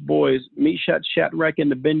threw those boys, Meshach, Shadrach,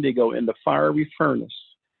 and Abednego, in the fiery furnace.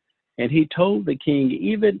 And he told the king,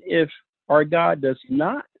 even if our God does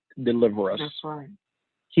not deliver us, that's right,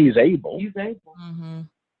 he's able. He's able. Mm-hmm.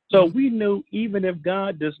 So we knew even if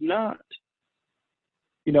God does not,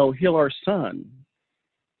 heal our son,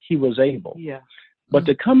 he was able. Yeah. But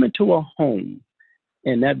to come into a home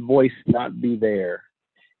and that voice not be there,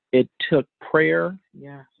 it took prayer.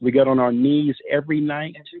 Yeah. We got on our knees every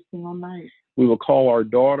night. Every single night. We would call our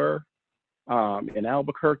daughter in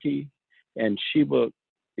Albuquerque, and she would,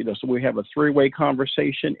 so we have a three-way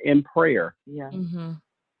conversation in prayer. Yeah. Mm-hmm.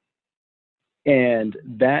 And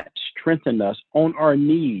that strengthened us on our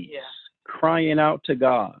knees, crying out to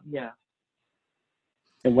God. Yeah.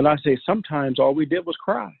 And when I say sometimes, all we did was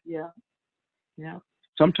cry. Yeah. Yeah.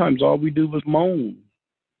 Sometimes all we do was moan.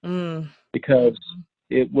 Because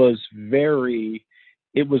it was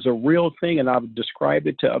a real thing. And I've described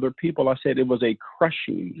it to other people. I said it was a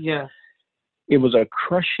crushing. Yeah. It was a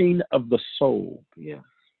crushing of the soul. Yeah.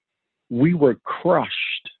 We were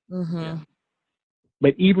crushed. Mm-hmm. Yeah.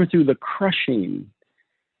 But even through the crushing,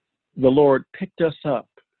 the Lord picked us up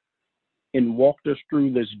and walked us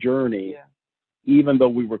through this journey, even though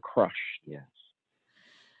we were crushed. Yes.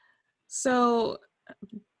 So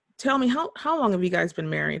tell me, how long have you guys been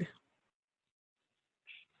married?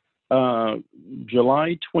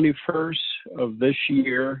 July 21st of this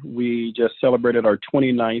year, we just celebrated our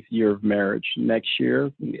 29th year of marriage. Next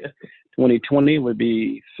year, 2020, would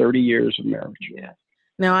be 30 years of marriage. Yeah.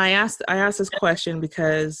 Now, I asked this question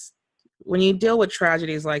because when you deal with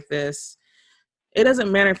tragedies like this, it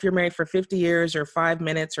doesn't matter if you're married for 50 years or 5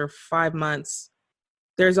 minutes or 5 months.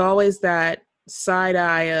 There's always that side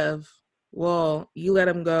eye of, well, you let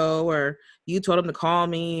him go, or you told him to call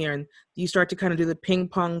me, and you start to kind of do the ping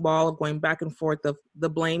pong ball of going back and forth of the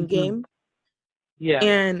blame game. Yeah.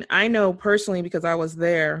 And I know personally, because I was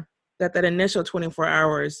there, that initial 24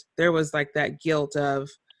 hours, there was like that guilt of,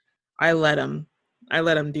 I let him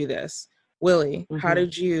do this. Willie, how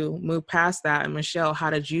did you move past that? And Michelle, how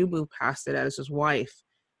did you move past it as his wife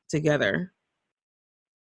together?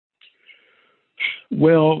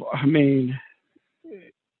 Well, I mean,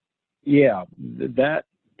 that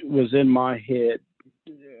was in my head.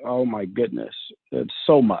 Oh my goodness, it's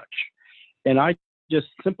so much. And I just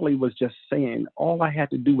simply was just saying, all I had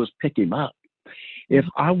to do was pick him up. If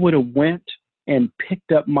I would have went and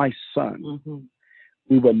picked up my son,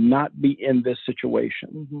 we would not be in this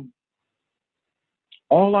situation.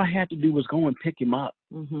 All I had to do was go and pick him up.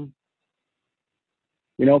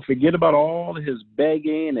 Forget about all his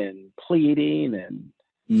begging and pleading and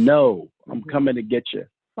no, I'm coming to get you,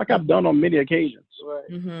 like I've done on many occasions.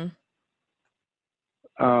 Right.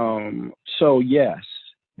 So yes,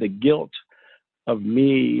 the guilt of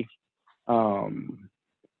me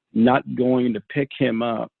not going to pick him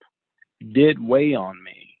up did weigh on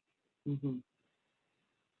me.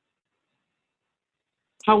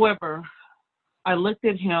 However, I looked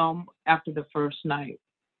at him after the first night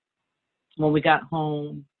when we got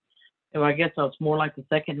home. And I guess it was more like the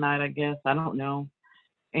second night, I don't know.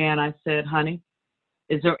 And I said, honey,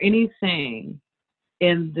 is there anything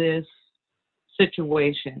in this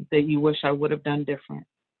situation that you wish I would have done different?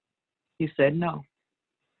 He said, no.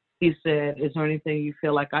 He said, is there anything you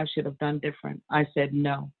feel like I should have done different? I said,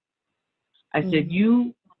 no. I said,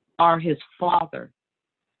 you are his father.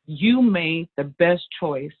 You made the best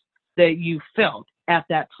choice that you felt at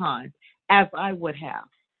that time, as I would have.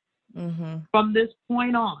 From this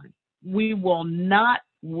point on, we will not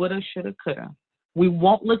woulda, shoulda, coulda. We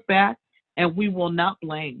won't look back, and we will not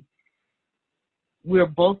blame. We're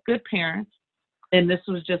both good parents, and this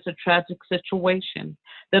was just a tragic situation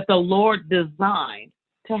that the Lord designed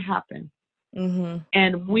to happen.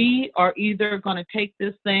 And we are either going to take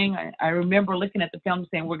this thing. I remember looking at the film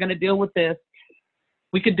saying, we're going to deal with this.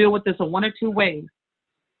 We could deal with this in one or two ways.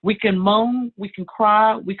 We can moan, we can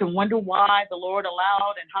cry, we can wonder why the Lord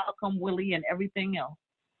allowed and how come Willie and everything else,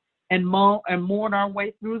 and mourn our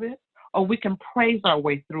way through this, or we can praise our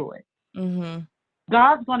way through it.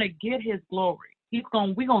 God's going to get his glory. We're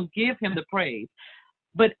going to give him the praise.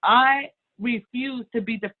 But I refuse to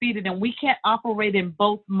be defeated, and we can't operate in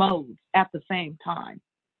both modes at the same time.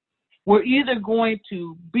 We're either going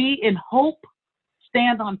to be in hope,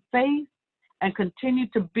 stand on faith, and continue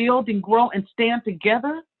to build and grow and stand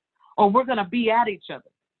together, or we're going to be at each other.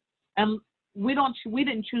 And we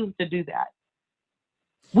didn't choose to do that.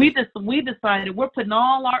 We decided we're putting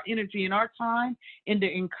all our energy and our time into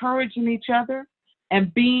encouraging each other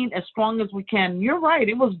and being as strong as we can. You're right.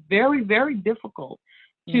 It was very, very difficult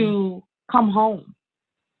to come home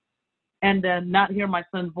and not hear my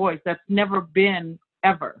son's voice. That's never been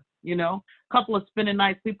ever, a couple of spending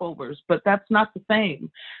night sleepovers, but that's not the same.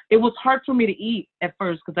 It was hard for me to eat at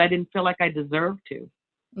first because I didn't feel like I deserved to,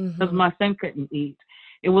 because my son couldn't eat.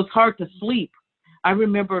 It was hard to sleep. I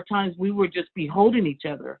remember times we would just be holding each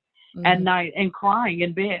other at night and crying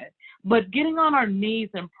in bed. But getting on our knees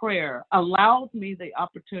in prayer allows me the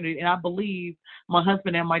opportunity, and I believe my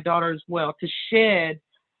husband and my daughter as well, to shed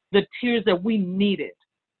the tears that we needed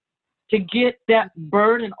to get that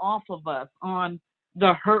burden off of us on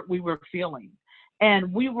the hurt we were feeling.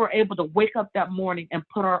 And we were able to wake up that morning and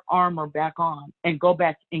put our armor back on and go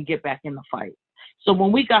back and get back in the fight. So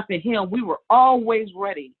when we got to him, we were always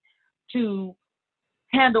ready to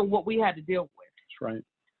handle what we had to deal with. That's right.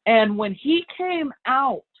 And when he came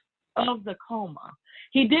out of the coma,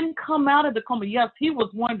 he didn't come out of the coma. Yes, he was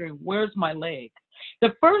wondering, where's my leg?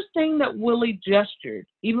 The first thing that Willie gestured,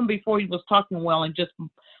 even before he was talking well and just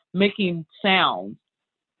making sounds,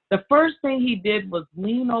 the first thing he did was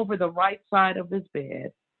lean over the right side of his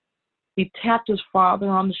bed. He tapped his father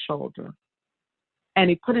on the shoulder, and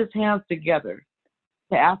he put his hands together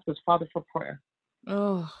to ask his father for prayer.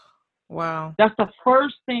 Oh, wow. That's the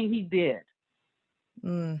first thing he did.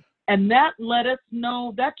 And that let us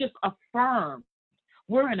know, that just affirmed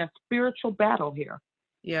we're in a spiritual battle here.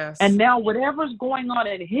 Yes. And now whatever's going on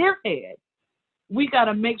in his head, we got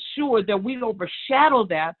to make sure that we overshadow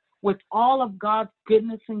that with all of God's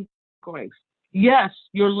goodness and grace. Yes,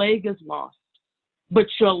 your leg is lost, but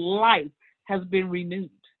your life has been renewed.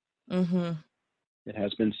 It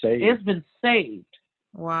has been saved. It's been saved.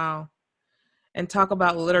 Wow. And talk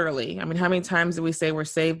about literally. I mean, how many times do we say we're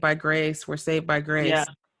saved by grace? We're saved by grace. Yeah.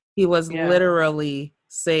 He was literally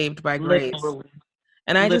saved by grace. Literally.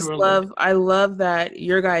 And I love that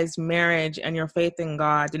your guys' marriage and your faith in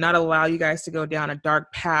God did not allow you guys to go down a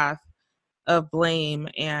dark path of blame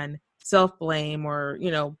and self-blame or,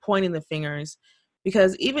 pointing the fingers,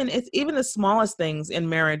 because even the smallest things in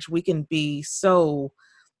marriage, we can be so,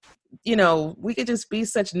 we could just be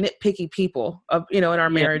such nitpicky people of, in our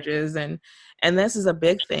marriages. And this is a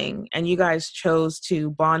big thing. And you guys chose to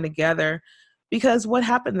bond together, because what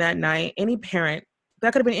happened that night,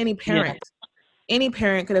 that could have been any parent. Yeah. Any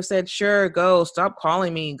parent could have said, sure, go, stop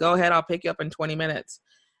calling me. Go ahead. I'll pick you up in 20 minutes.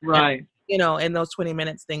 Right. And, in those 20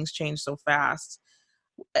 minutes, things change so fast,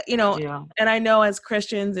 and I know as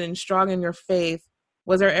Christians and strong in your faith,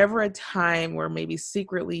 was there ever a time where maybe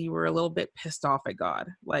secretly you were a little bit pissed off at God?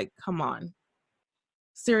 Like, come on,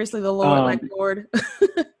 seriously, the Lord, Lord,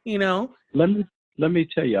 Let me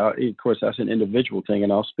tell you, of course, that's an individual thing,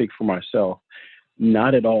 and I'll speak for myself.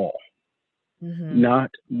 Not at all.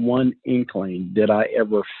 Not one inkling did I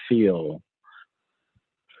ever feel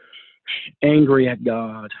angry at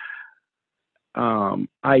God.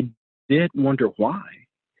 I did wonder why.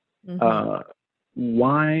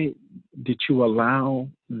 Why did you allow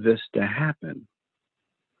this to happen?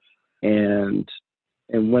 And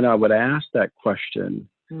when I would ask that question,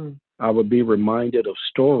 I would be reminded of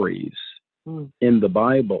stories in the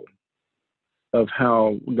Bible of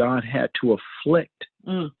how God had to afflict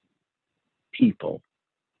people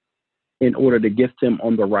in order to get them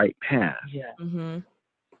on the right path. Yeah.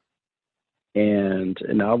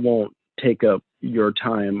 And I won't take up your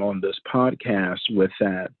time on this podcast with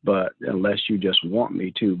that, but unless you just want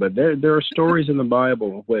me to. But there are stories in the Bible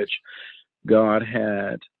in which God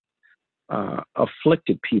had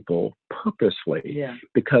afflicted people purposely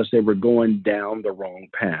because they were going down the wrong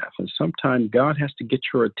path. And sometimes God has to get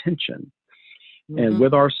your attention. Mm-hmm. And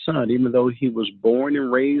with our son, even though he was born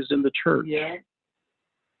and raised in the church,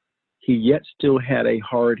 he yet still had a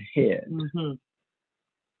hard head. Mm-hmm.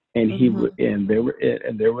 And he would, and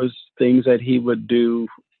there was things that he would do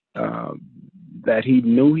that he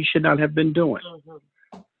knew he should not have been doing.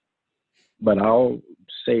 Mm-hmm. But I'll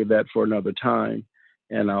save that for another time,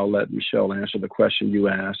 and I'll let Michelle answer the question you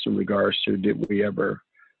asked in regards to, did we ever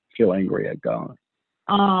feel angry at God?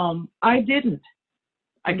 I didn't.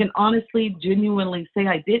 I can honestly, genuinely say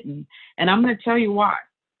I didn't, and I'm going to tell you why.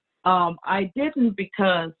 I didn't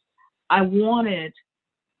because I wanted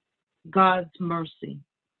God's mercy.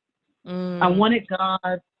 I wanted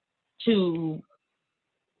I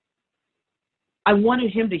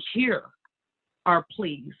wanted him to hear our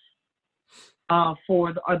pleas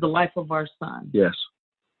for the life of our son. Yes.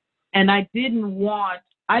 And I didn't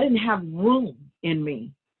have room in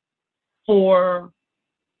me for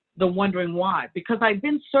the wondering why, because I've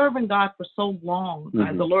been serving God for so long.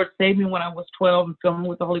 Mm-hmm. The Lord saved me when I was 12 and filled me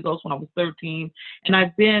with the Holy Ghost when I was 13. And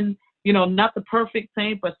I've been, not the perfect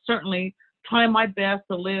saint, but certainly trying my best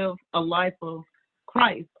to live a life of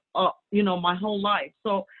Christ, my whole life.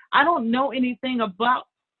 So I don't know anything about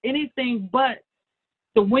anything but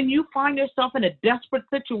when you find yourself in a desperate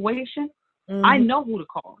situation, I know who to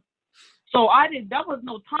call. So that was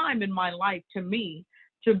no time in my life to me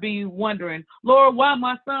to be wondering, Lord, why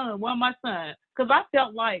my son? Why my son? Because I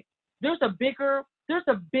felt like there's a bigger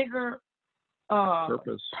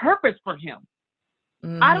purpose for him.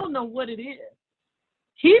 I don't know what it is.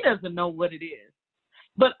 He doesn't know what it is.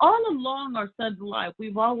 But all along our son's life,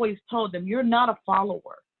 we've always told him, you're not a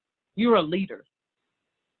follower. You're a leader.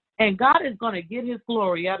 And God is going to get his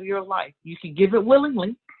glory out of your life. You can give it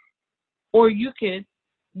willingly, or you could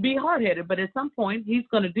be hard-headed. But at some point, he's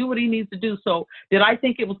going to do what he needs to do. So did I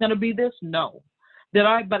think it was going to be this? No.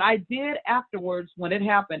 But I did afterwards when it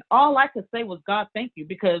happened. All I could say was, God, thank you.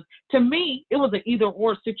 Because to me, it was an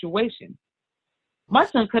either-or situation. My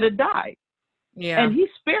son could have died. Yeah. And he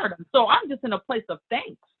spared him. So I'm just in a place of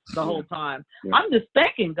thanks the whole time. Yeah. I'm just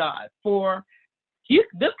thanking God for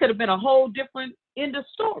this could have been a whole different end of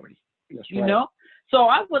story. That's right. So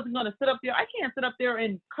I wasn't going to sit up there. I can't sit up there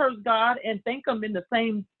and curse God and thank him in the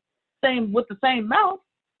same with the same mouth.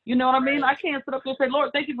 You know what I mean? I can't sit up there and say,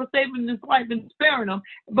 Lord, thank you for saving his life and sparing him.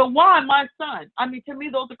 But why my son? I mean, to me,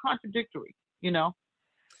 those are contradictory,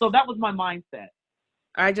 So that was my mindset.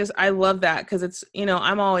 I love that because it's,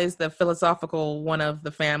 I'm always the philosophical one of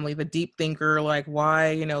the family, the deep thinker, like,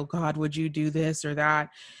 why, God, would you do this or that?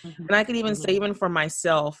 Mm-hmm. And I could even say, even for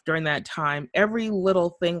myself during that time, every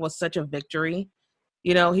little thing was such a victory.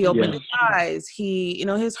 He opened his eyes. He,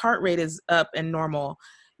 his heart rate is up and normal.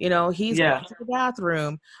 He's going to the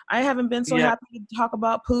bathroom. I haven't been so happy to talk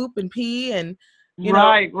about poop and pee and,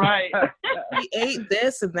 right. He ate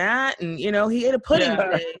this and that. And, he ate a pudding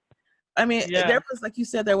today. I mean, there was, like you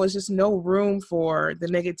said, there was just no room for the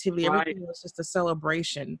negativity. Right. Everything was just a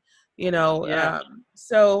celebration,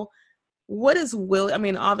 So what is Willie? I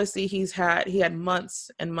mean, obviously he had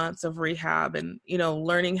months and months of rehab and,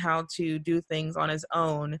 learning how to do things on his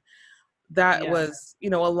own. That was, a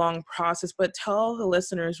long process. But tell the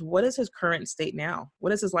listeners, what is his current state now? What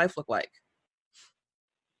does his life look like?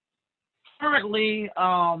 Currently,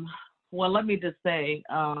 well, let me just say,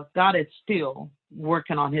 God is still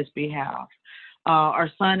working on his behalf.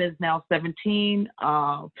 Our son is now 17.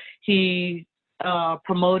 He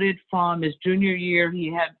promoted from his junior year.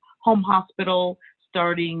 He had home hospital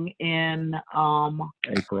starting in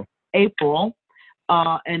April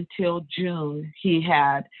until June. He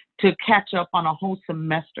had to catch up on a whole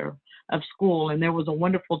semester of school. And there was a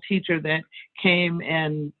wonderful teacher that came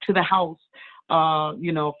in to the house a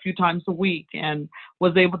few times a week and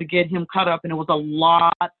was able to get him caught up. And it was a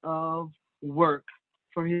lot of work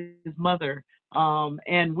for his mother.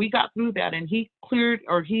 And we got through that, and he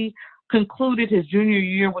concluded his junior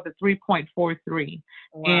year with a 3.43.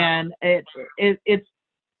 Wow. And it's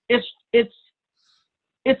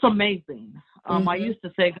amazing. I used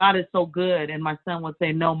to say, God is so good. And my son would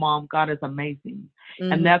say, no, Mom, God is amazing.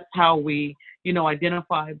 Mm-hmm. And that's how we,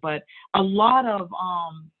 identify. But a lot of,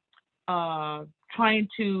 trying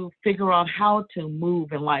to figure out how to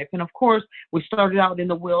move in life. And of course, we started out in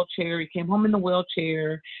the wheelchair. He came home in the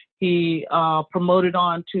wheelchair. He promoted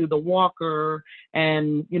on to the walker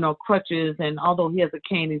and, crutches. And although he has a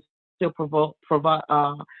cane, he still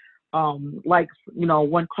like,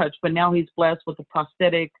 one crutch, but now he's blessed with a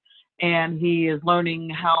prosthetic, and he is learning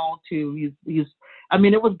how to,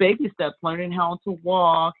 it was baby steps, learning how to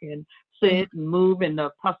walk and sit and move, and the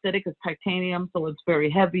prosthetic is titanium, so it's very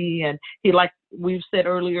heavy. And he, like we've said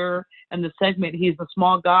earlier in the segment, he's a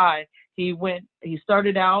small guy. He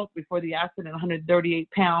started out before the accident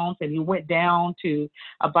 138 pounds, and he went down to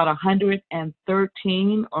about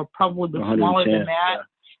 113, or probably smaller than that.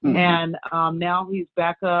 Yeah. Mm-hmm. And now he's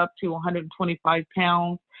back up to 125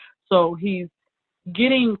 pounds. So he's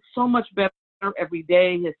getting so much better every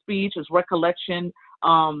day. His speech, his recollection.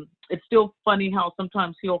 It's still funny how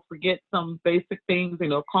sometimes he'll forget some basic things,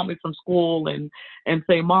 call me from school and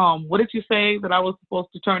say, "Mom, what did you say that I was supposed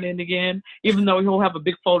to turn in again?" Even though he'll have a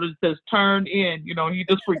big folder that says "turn in," he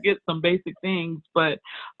just forgets some basic things. But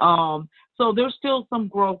so there's still some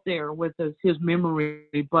growth there with his memory.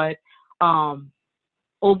 But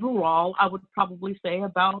overall, I would probably say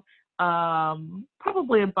about 60,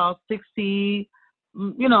 probably about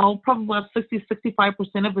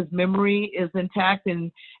 60-65% of his memory is intact, and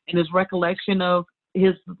his recollection of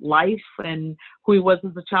his life and who he was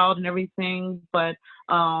as a child and everything. But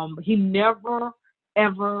he never,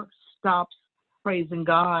 ever stops praising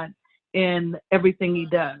God in everything he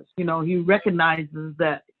does. He recognizes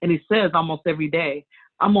that, and he says almost every day,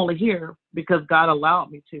 "I'm only here because God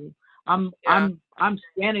allowed me to. I'm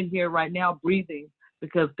standing here right now breathing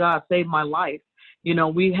because God saved my life."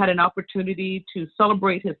 We had an opportunity to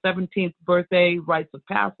celebrate his 17th birthday, rites of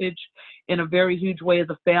passage, in a very huge way as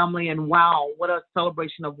a family. And wow, what a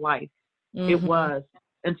celebration of life it was,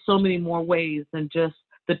 in so many more ways than just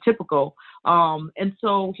the typical. And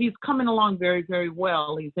so he's coming along very, very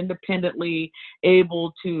well. He's independently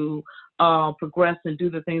able to progress and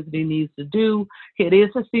do the things that he needs to do. It is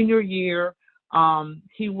his senior year.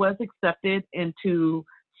 He was accepted into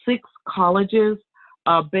 6 colleges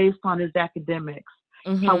based on his academics.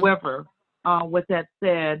 Mm-hmm. However, with that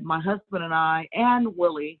said, my husband and I and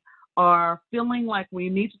Willie are feeling like we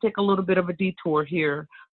need to take a little bit of a detour here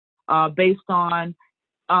based on,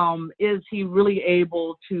 is he really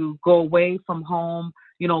able to go away from home,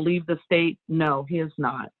 leave the state? No, he is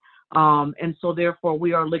not. And so therefore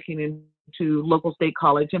we are looking into local state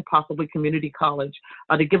college and possibly community college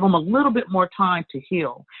to give him a little bit more time to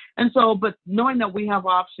heal. And so, but knowing that we have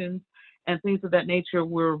options and things of that nature,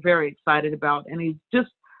 we're very excited about. And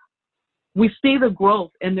we see the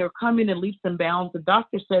growth, and they're coming in leaps and bounds. The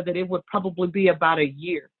doctor said that it would probably be about a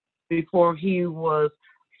year before he was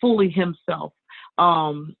fully himself.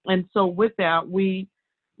 And so with that,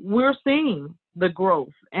 we're seeing the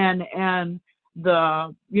growth and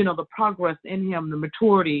the, the progress in him, the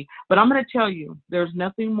maturity. But I'm going to tell you, there's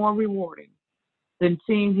nothing more rewarding than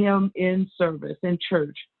seeing him in service, in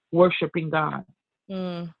church, worshiping God.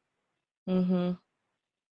 Mm-hmm.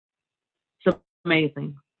 It's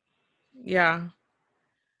amazing. Yeah.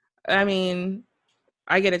 I mean,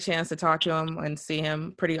 I get a chance to talk to him and see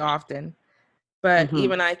him pretty often, but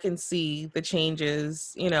even I can see the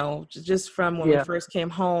changes, just from when we first came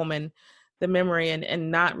home, and the memory,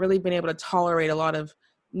 and not really being able to tolerate a lot of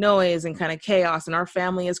noise and kind of chaos. And our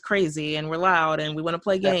family is crazy, and we're loud, and we want to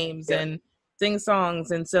play games and sing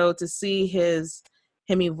songs. And so to see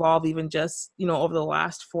him evolve, even just, over the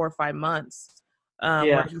last 4 or 5 months,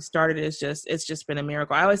 where he started, it's just been a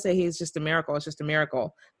miracle. I always say he's just a miracle. It's just a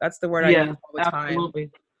miracle. That's the word I use all the time.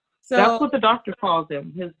 Absolutely. So that's what the doctor calls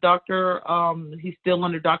him. His doctor, he's still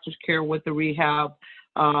under doctor's care with the rehab,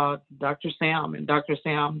 Dr. Sam, and Dr.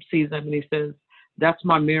 Sam sees him and he says, "That's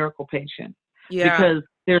my miracle patient." Yeah. Because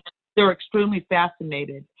they're extremely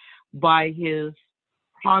fascinated by his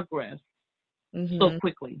progress so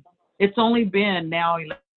quickly. It's only been now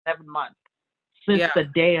 11 months since the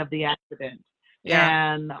day of the accident.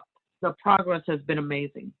 Yeah. And the progress has been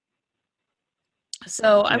amazing.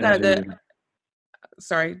 So I've got a good.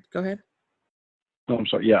 Sorry, go ahead. No, I'm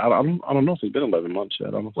sorry. Yeah, I don't know if it's been 11 months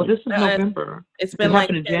yet. Well, this is November. It's been like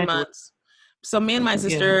 10 months. So me and my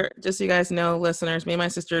sister, just so you guys know, listeners, me and my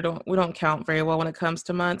sister don't count very well when it comes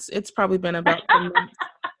to months. It's probably been about 10 months.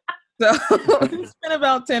 So it's been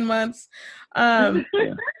about 10 months.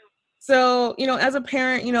 So, as a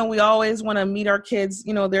parent, we always want to meet our kids,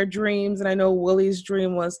 their dreams. And I know Willie's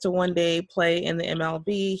dream was to one day play in the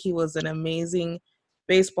MLB. He was an amazing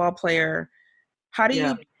baseball player. How do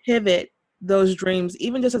you pivot those dreams,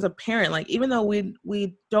 even just as a parent? Like, even though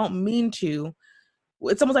we don't mean to,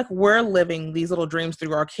 it's almost like we're living these little dreams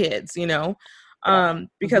through our kids,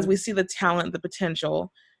 because we see the talent, the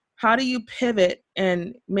potential. How do you pivot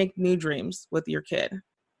and make new dreams with your kid?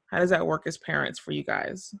 How does that work as parents for you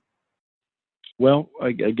guys? Well,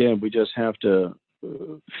 again, we just have to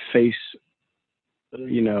face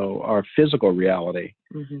our physical reality.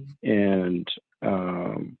 And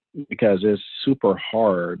because it's super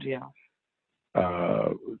hard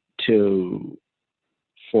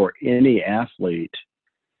for any athlete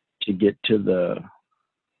to get to the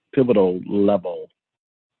pivotal level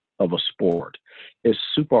of a sport. It's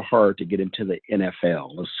super hard to get into the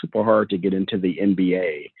NFL. It's super hard to get into the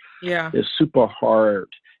NBA. Yeah. It's super hard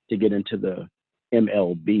to get into the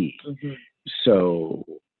MLB. So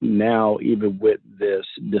now, even with this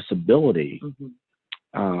disability,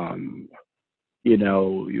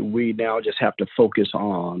 we now just have to focus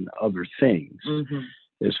on other things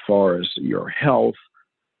as far as your health,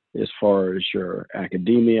 as far as your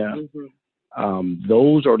academia.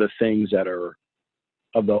 Those are the things that are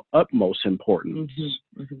of the utmost importance.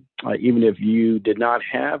 Even if you did not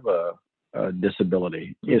have a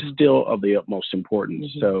disability, it's still of the utmost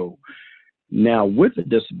importance. So now with a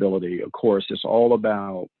disability, of course, it's all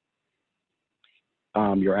about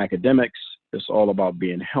your academics. It's all about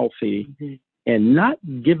being healthy and not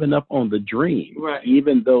giving up on the dream.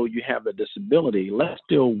 Even though you have a disability, let's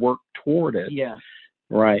still work toward it.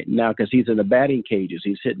 Right now, because he's in the batting cages,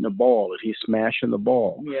 he's hitting the ball, and he's smashing the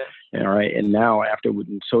ball. All right, and now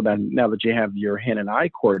now that you have your hand-and-eye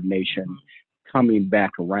coordination coming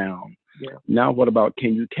back around, now what about,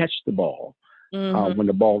 can you catch the ball when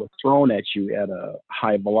the ball is thrown at you at a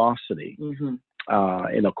high velocity?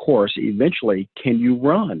 And of course, eventually, can you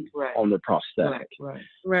run on the prosthetic?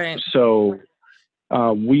 So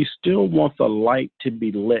we still want the light to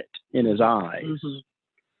be lit in his eyes.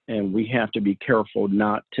 And we have to be careful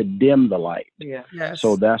not to dim the light.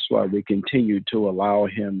 So that's why we continue to allow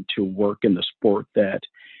him to work in the sport that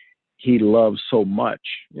he loves so much.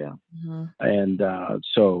 And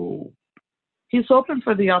so he's hoping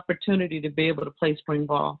for the opportunity to be able to play spring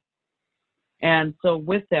ball. And so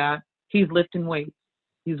with that, he's lifting weights.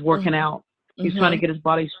 He's working out. He's trying to get his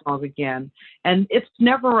body strong again. And it's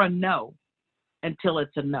never a no until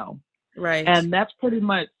it's a no. And that's pretty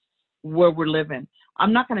much where we're living.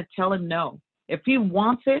 I'm not going to tell him no. If he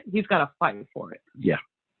wants it, he's got to fight for it.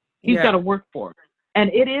 He's got to work for it. And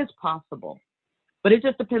it is possible. But it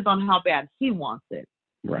just depends on how bad he wants it.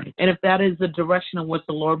 And if that is the direction in which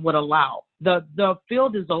the Lord would allow. The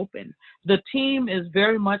field is open. The team is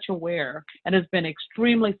very much aware and has been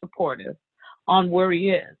extremely supportive on where he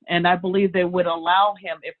is. And I believe they would allow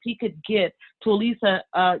him, if he could get to at least a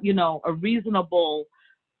reasonable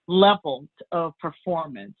level of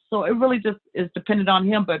performance. So it really just is dependent on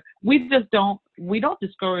him, but we don't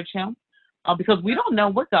discourage him because we don't know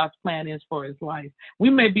what God's plan is for his life. We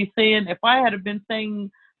may be saying, if I had been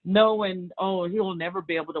saying no and, he'll never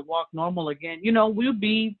be able to walk normal again, we'll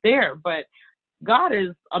be there, but God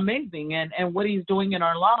is amazing and what he's doing in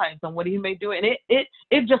our lives and what he may do. And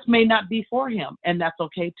it just may not be for him, and that's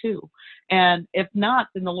okay too. And if not,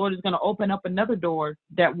 then the Lord is going to open up another door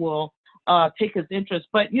that will take his interest.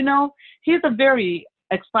 But, he's a very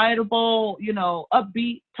excitable,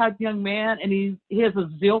 upbeat type young man, and he has a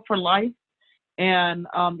zeal for life, and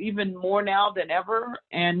even more now than ever.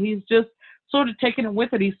 And he's just sort of taking it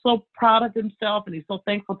with it. He's so proud of himself, and he's so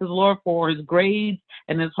thankful to the Lord for his grades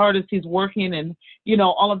and as hard as he's working and,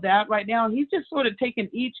 all of that right now. He's just sort of taking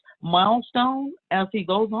each milestone as he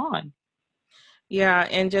goes on. Yeah,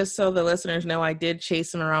 and just so the listeners know, I did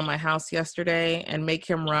chase him around my house yesterday and make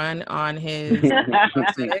him run on his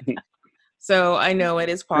stick. So I know it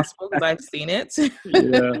is possible because I've seen it.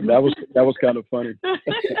 that was kind of funny.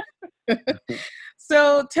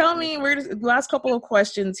 So tell me, last couple of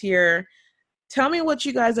questions here. Tell me what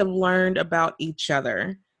you guys have learned about each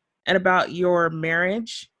other and about your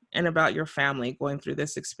marriage and about your family going through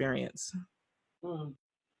this experience.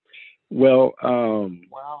 Well,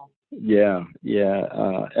 wow.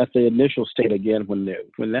 At the initial state, again, when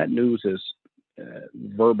that news is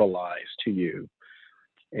verbalized to you,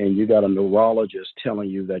 and you got a neurologist telling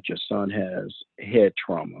you that your son has head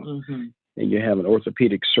trauma, and you have an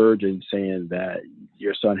orthopedic surgeon saying that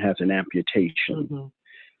your son has an amputation,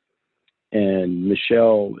 and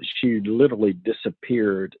Michelle, she literally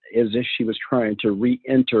disappeared as if she was trying to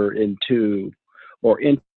enter into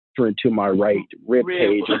my right rib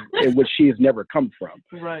cage, in which she has never come from,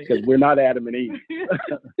 because we're not Adam and Eve.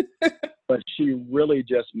 But she really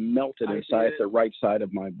just melted inside the right side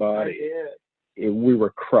of my body. We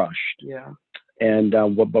were crushed. And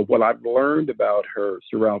but what I've learned about her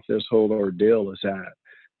throughout this whole ordeal is that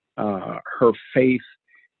her faith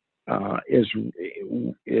is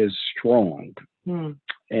strong.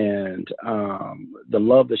 And the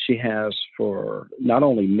love that she has for not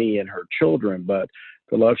only me and her children, but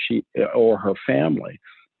the love or her family,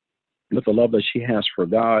 but the love that she has for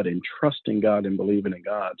God and trusting God and believing in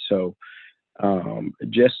God. So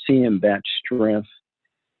just seeing that strength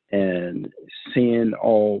and seeing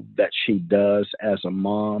all that she does as a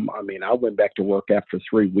mom. I mean, I went back to work after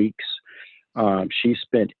 3 weeks. She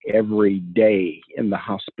spent every day in the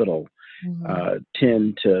hospital,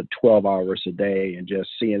 10 to 12 hours a day, and just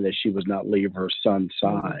seeing that she was not leaving her son's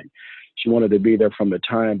side. She wanted to be there from the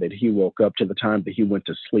time that he woke up to the time that he went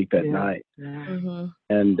to sleep at night.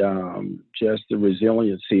 And just the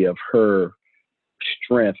resiliency of her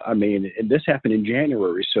strength. I mean, and this happened in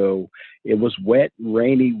January, so it was wet,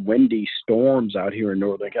 rainy, windy storms out here in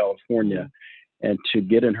Northern California. And to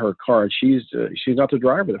get in her car, and she's not the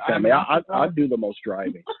driver of the family. I do the most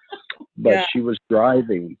driving, but she was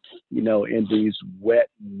driving, you know, in these wet,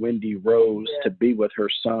 windy roads to be with her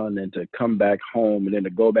son and to come back home and then to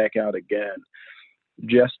go back out again.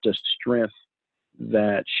 Just the strength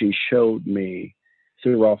that she showed me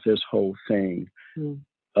throughout this whole thing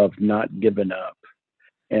of not giving up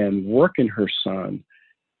and working her son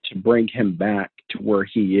to bring him back to where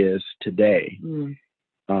he is today.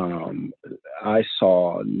 I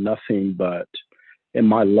saw nothing but, and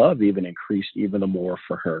my love even increased even more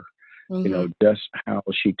for her, you know, just how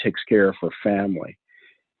she takes care of her family.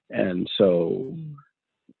 And so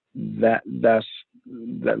that's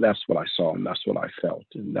what I saw, and that's what I felt,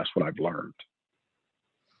 and that's what I've learned.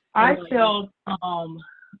 I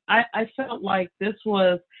felt like this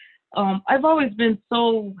was, I've always been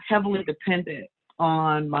so heavily dependent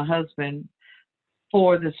on my husband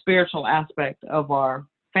for the spiritual aspect of our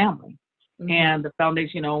family and the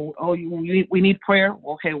foundation. You know, we need prayer.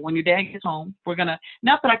 Okay, when your dad gets home, we're gonna,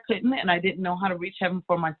 not that I couldn't and I didn't know how to reach heaven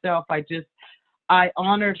for myself. I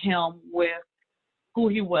honored him with who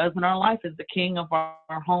he was in our life as the king of our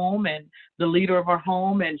home and the leader of our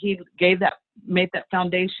home, and he made that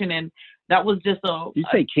foundation, and that was just You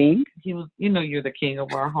say king? He was, you know, you're the king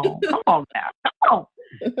of our home. Come on now, come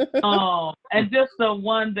on. And just the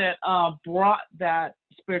one that brought that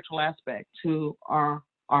spiritual aspect to our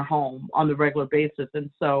home on the regular basis. And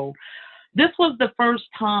so this was the first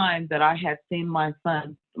time that I had seen my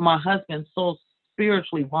husband so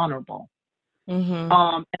spiritually vulnerable. And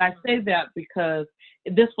I say that because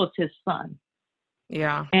this was his son.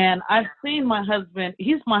 Yeah. And I've seen my husband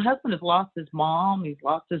has lost his mom, he's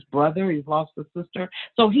lost his brother, he's lost his sister.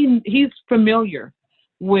 So he's familiar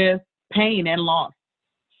with pain and loss.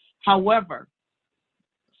 However,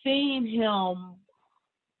 seeing him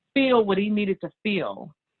feel what he needed to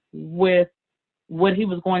feel with what he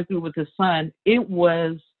was going through with his son, it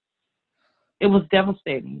was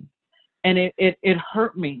devastating, and it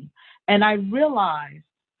hurt me. And I realized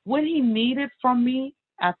what he needed from me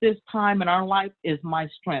at this time in our life is my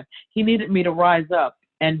strength. He needed me to rise up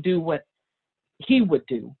and do what he would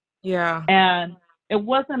do. Yeah. And it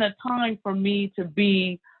wasn't a time for me to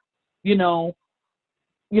be, you know,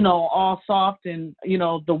 all soft and, you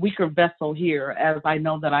know, the weaker vessel here, as I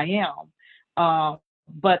know that I am.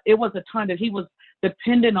 But it was a time that he was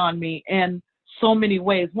dependent on me in so many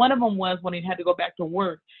ways. One of them was when he had to go back to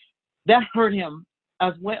work. That hurt him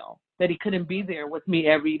as well, that he couldn't be there with me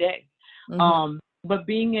every day. But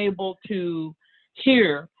being able to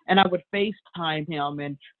hear, and I would FaceTime him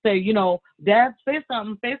and say, you know, Dad, say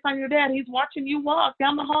something. FaceTime your dad. He's watching you walk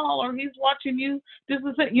down the hall, or he's watching you. This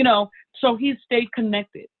is it, you know. So he stayed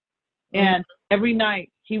connected. And every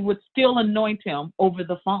night he would still anoint him over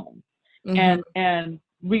the phone and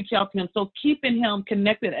reach out to him. So keeping him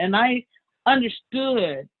connected. And I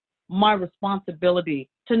understood my responsibility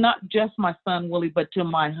to not just my son, Willie, but to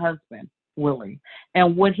my husband, Willie,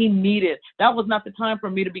 and what he needed. That was not the time for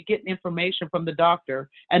me to be getting information from the doctor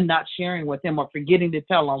and not sharing with him, or forgetting to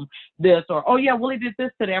tell him this, or, oh yeah, Willie did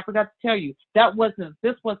this today, I forgot to tell you.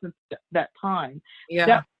 This wasn't that time. Yeah.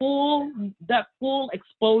 That full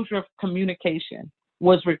exposure of communication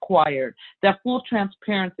was required. That full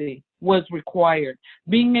transparency was required.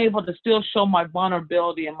 Being able to still show my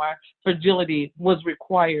vulnerability and my fragility was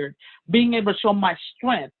required. Being able to show my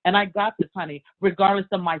strength, and I got this, honey, regardless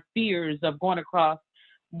of my fears of going across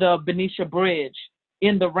the Benicia Bridge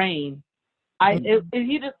in the rain.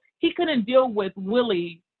 He couldn't deal with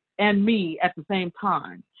Willie and me at the same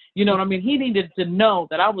time. You know what I mean? He needed to know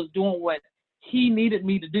that I was doing what he needed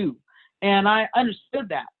me to do, and I understood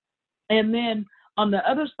that. And then on the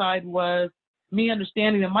other side was me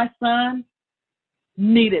understanding that my son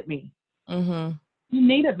needed me. He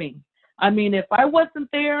needed me. I mean, if I wasn't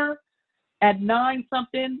there at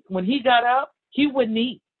 9-something, when he got up, he wouldn't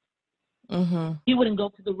eat. He wouldn't go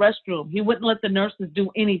to the restroom. He wouldn't let the nurses do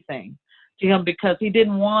anything to him because he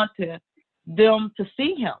didn't want them to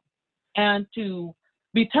see him and to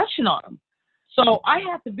be touching on him. So I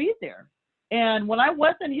had to be there. And when I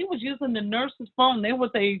wasn't, he was using the nurse's phone. They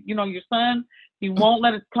would say, you know, your son, he won't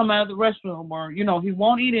let us come out of the restroom, or, you know, he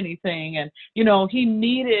won't eat anything. And, you know, he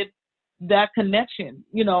needed that connection,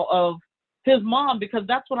 you know, of his mom, because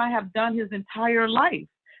that's what I have done his entire life.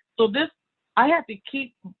 So I had to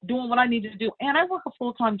keep doing what I needed to do. And I work a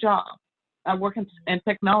full-time job. I work in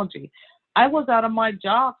technology. I was out of my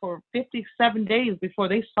job for 57 days before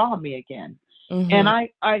they saw me again. Mm-hmm. And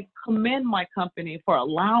I commend my company for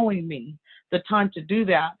allowing me the time to do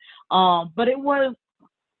that. But it was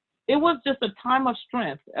just a time of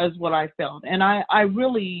strength, as what I felt. And I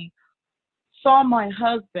really saw my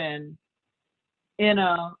husband in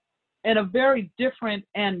a very different,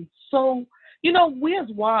 and so, you know, we as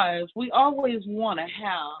wives, we always want to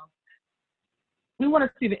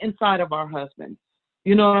see the inside of our husbands.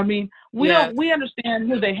 You know what I mean? We understand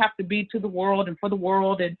who they have to be to the world and for the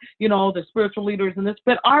world, and, you know, the spiritual leaders and this,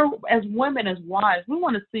 but as women, as wives, we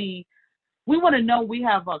want to know we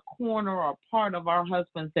have a corner or a part of our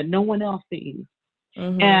husbands that no one else sees.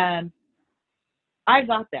 Mm-hmm. And I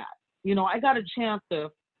got that. You know, I got a chance to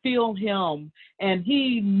feel him, and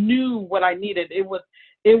he knew what I needed.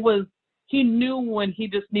 He knew when he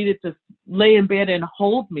just needed to lay in bed and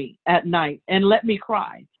hold me at night and let me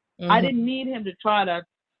cry. Mm-hmm. I didn't need him to try to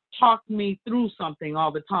talk me through something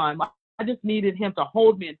all the time. I just needed him to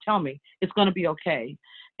hold me and tell me it's going to be okay.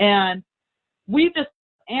 And we just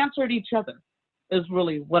answered each other, is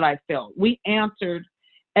really what I felt. We answered,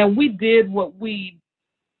 and we did what we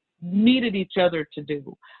needed each other to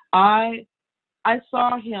do. I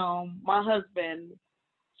saw him, my husband,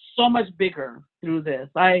 so much bigger through this.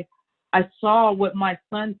 I saw what my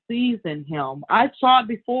son sees in him. I saw it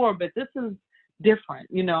before, but this is different,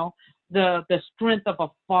 you know, the strength of a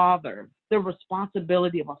father, the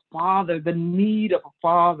responsibility of a father, the need of a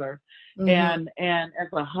father. Mm-hmm. and as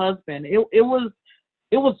a husband, it was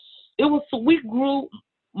so we grew,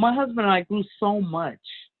 my husband and I grew so much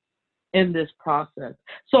in this process.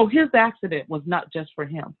 So his accident was not just for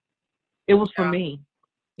him. It was for me.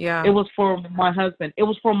 Yeah. It was for my husband. It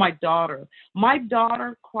was for my daughter. My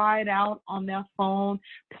daughter cried out on that phone,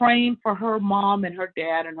 praying for her mom and her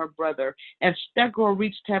dad and her brother. And that girl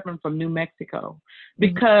reached heaven from New Mexico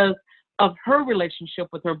because of her relationship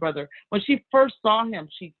with her brother. When she first saw him,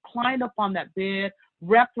 she climbed up on that bed,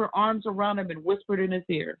 wrapped her arms around him, and whispered in his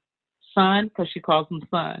ear, "Son," because she calls him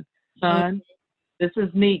son, "Son, this is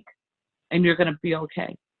Neek, and you're going to be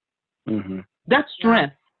okay." Mm-hmm. That's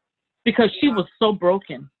strength. Because she was so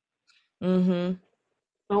broken. Mm-hmm.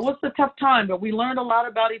 So it was a tough time, but we learned a lot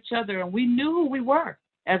about each other, and we knew who we were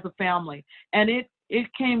as a family. And it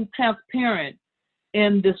came transparent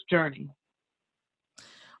in this journey.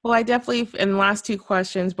 Well, I definitely, in the last two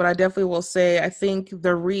questions, but I definitely will say, I think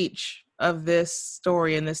the reach of this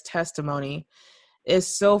story and this testimony is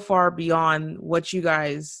so far beyond what you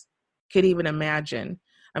guys could even imagine.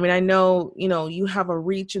 I mean, I know, you know, you have a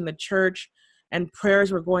reach in the church, and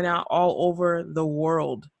prayers were going out all over the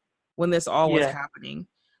world when this all was happening.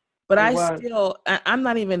 But I'm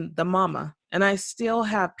not even the mama, and I still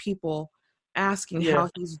have people asking how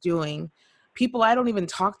he's doing. People I don't even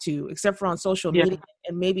talk to except for on social media,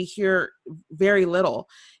 and maybe hear very little,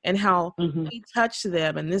 and how he touched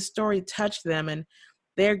them, and this story touched them, and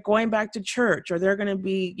they're going back to church, or they're going to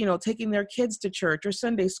be, you know, taking their kids to church or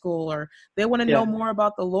Sunday school, or they want to know more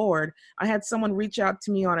about the Lord. I had someone reach out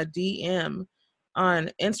to me on a DM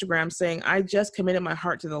on Instagram saying, "I just committed my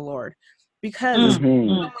heart to the Lord," because,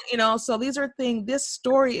 you know, so these are things, this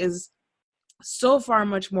story is so far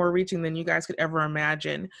much more reaching than you guys could ever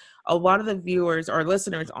imagine. A lot of the viewers or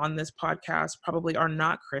listeners on this podcast probably are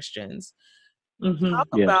not Christians. Talk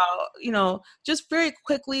about, you know, just very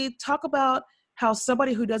quickly, talk about how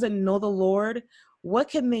somebody who doesn't know the Lord, what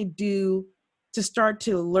can they do to start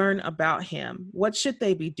to learn about him? What should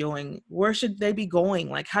they be doing? Where should they be going?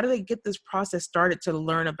 Like, how do they get this process started to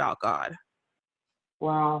learn about God?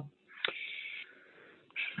 Wow.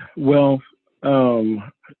 Well,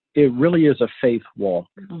 it really is a faith walk.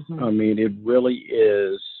 I mean, it really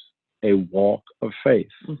is a walk of faith.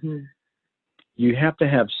 You have to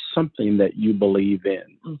have something that you believe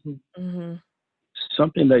in,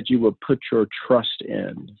 something that you would put your trust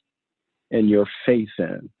in and your faith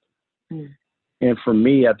in. And for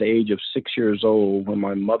me, at the age of 6 years old, when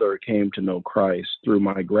my mother came to know Christ through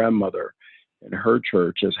my grandmother and her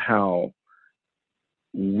church, is how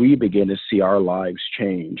we begin to see our lives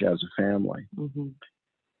change as a family.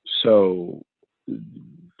 So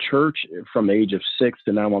church from the age of 6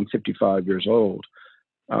 to now I'm 55 years old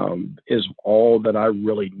is all that I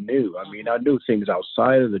really knew. I mean, I knew things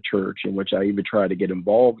outside of the church in which I even tried to get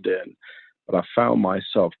involved in, but I found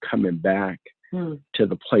myself coming back to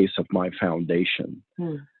the place of my foundation.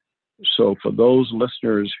 So for those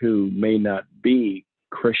listeners who may not be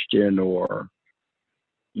Christian or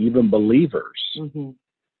even believers,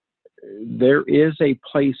 there is a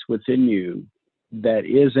place within you that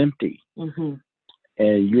is empty,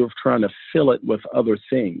 and you're trying to fill it with other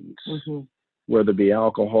things, whether it be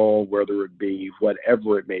alcohol, whether it be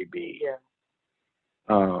whatever it may be.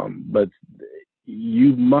 But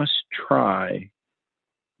you must try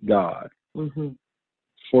God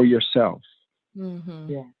for yourself.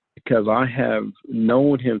 Because I have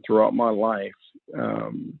known him throughout my life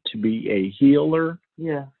to be a healer.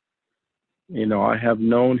 You know, I have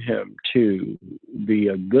known him to be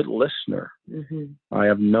a good listener. I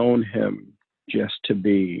have known him just to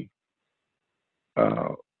be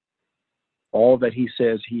all that he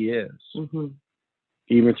says he is,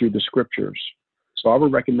 even through the scriptures. So I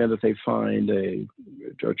would recommend that they find a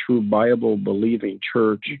true Bible believing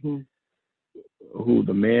church who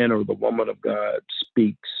the man or the woman of God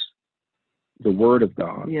speaks the word of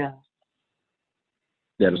God.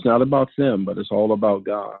 That it's not about them, but it's all about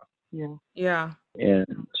God. And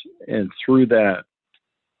through that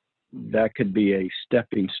could be a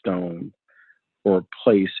stepping stone or a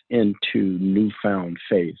place into newfound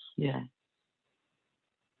faith.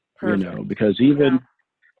 Perfect. You know, because even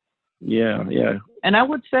And I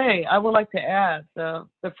would like to add, the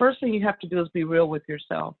first thing you have to do is be real with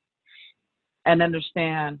yourself and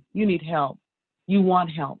understand you need help. You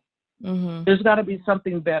want help. There's got to be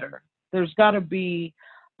something better. There's got to be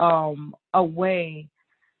a way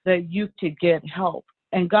that you could get help.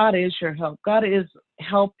 And God is your help. God is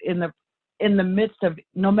help in the midst of,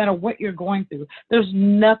 no matter what you're going through. There's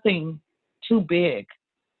nothing too big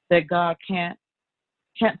that God can't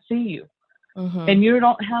see you. And you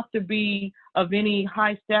don't have to be of any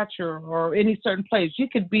high stature or any certain place. You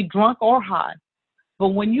could be drunk or high. But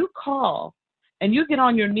when you call and you get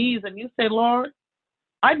on your knees and you say, Lord,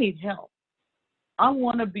 I need help. I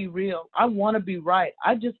want to be real. I want to be right.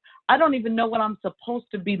 I don't even know what I'm supposed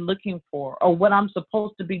to be looking for or what I'm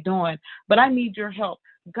supposed to be doing, but I need your help.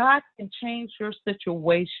 God can change your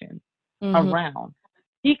situation around.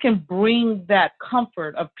 He can bring that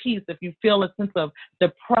comfort of peace if you feel a sense of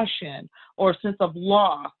depression or a sense of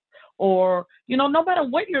loss, or, you know, no matter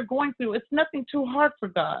what you're going through, it's nothing too hard for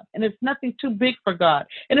God, and it's nothing too big for God.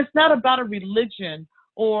 And it's not about a religion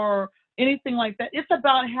or anything like that. It's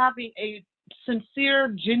about having a sincere,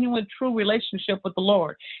 genuine, true relationship with the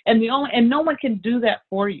Lord. And no one can do that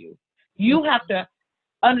for you. You have to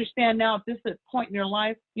understand now, at this point in your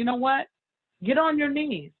life, you know what? Get on your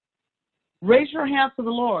knees. Raise your hands to the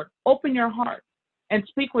Lord. Open your heart and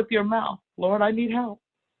speak with your mouth. Lord, I need help.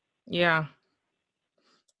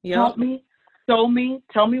 Help me, show me,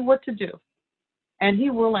 tell me what to do. And he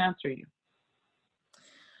will answer you.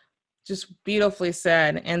 Just beautifully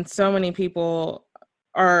said. And so many people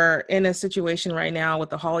are in a situation right now with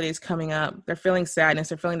the holidays coming up. They're feeling sadness.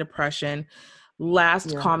 They're feeling depression.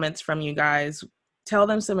 Last comments from you guys. Tell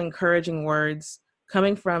them some encouraging words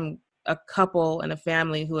coming from a couple and a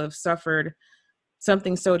family who have suffered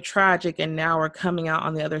something so tragic and now are coming out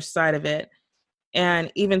on the other side of it.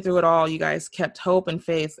 And even through it all, you guys kept hope and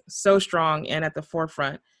faith so strong and at the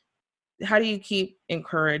forefront. How do you keep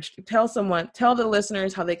encouraged? Tell the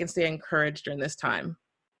listeners how they can stay encouraged during this time.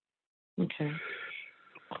 Okay.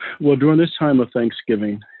 Well, during this time of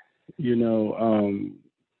Thanksgiving, you know,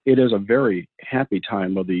 it is a very happy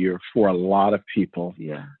time of the year for a lot of people.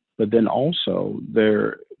 But then also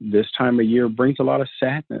this time of year brings a lot of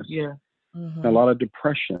sadness, a lot of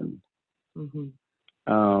depression.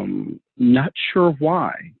 Not sure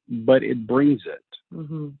why, but it brings it.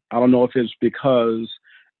 I don't know if it's because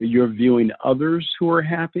you're viewing others who are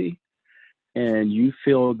happy and you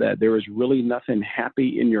feel that there is really nothing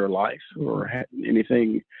happy in your life or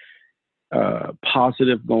anything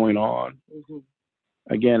positive going on.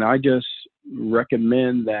 Again, I just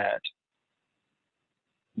recommend that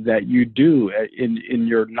you do in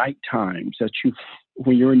your night times, that you,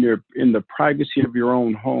 when you're in the privacy of your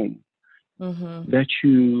own home, that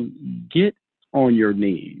you get on your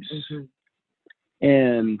knees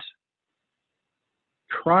and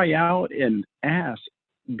cry out and ask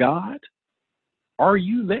God, are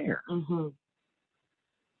you there?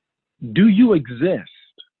 Do you exist?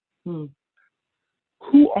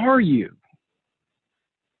 Who are you?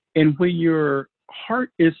 And when your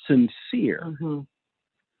heart is sincere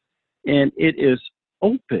and it is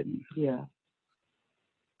open,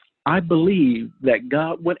 I believe that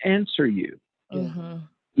God would answer you.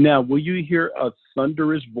 Now, will you hear a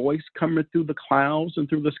thunderous voice coming through the clouds and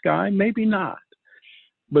through the sky? Maybe not.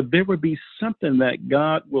 But there would be something that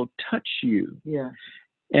God will touch you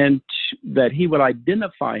and that he would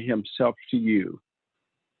identify himself to you,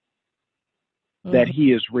 that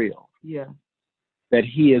he is real, that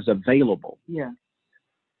he is available,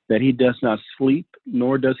 that he does not sleep,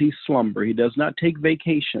 nor does he slumber. He does not take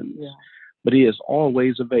vacations, but he is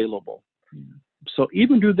always available. So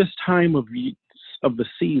even through this time of the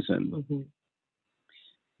season,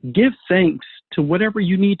 give thanks to whatever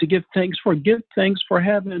you need to give thanks for. Give thanks for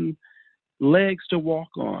having legs to walk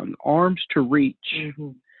on, arms to reach,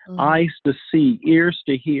 eyes to see, ears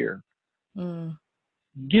to hear.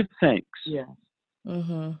 Give thanks.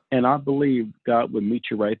 And I believe God would meet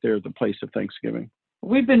you right there at the place of thanksgiving.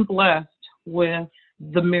 We've been blessed with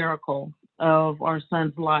the miracle of our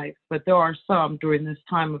son's life, but there are some during this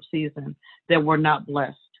time of season that were not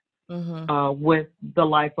blessed with the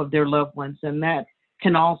life of their loved ones. And that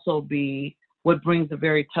can also be what brings a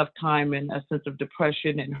very tough time and a sense of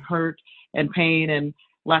depression and hurt and pain and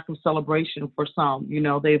lack of celebration for some. You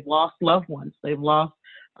know, they've lost loved ones. They've lost,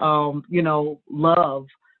 love.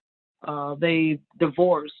 They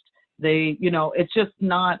divorced. It's just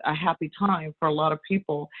not a happy time for a lot of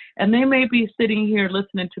people. And they may be sitting here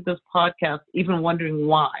listening to this podcast, even wondering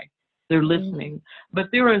why they're listening. But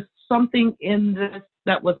there is something in this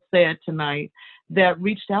that was said tonight that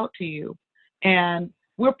reached out to you. And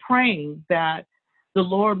we're praying that the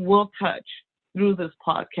Lord will touch through this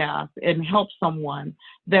podcast and help someone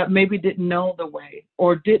that maybe didn't know the way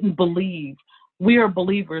or didn't believe. We are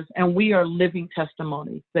believers and we are living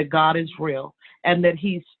testimonies that God is real and that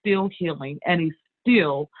he's still healing and he's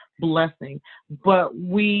still blessing. But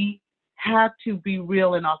we have to be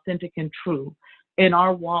real and authentic and true in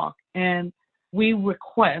our walk. And we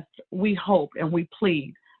request, we hope, and we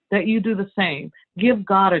plead that you do the same. Give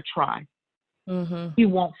God a try. He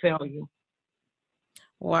won't fail you.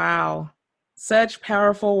 Wow. Such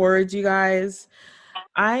powerful words, you guys.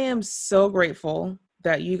 I am so grateful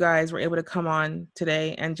that you guys were able to come on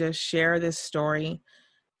today and just share this story,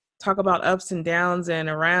 talk about ups and downs and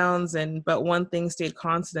arounds, but one thing stayed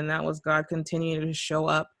constant, and that was God continuing to show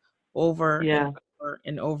up over and over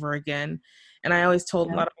and over again. And I always told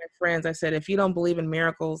a lot of my friends, I said, if you don't believe in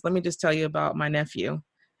miracles, let me just tell you about my nephew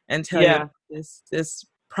and tell you this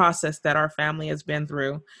process that our family has been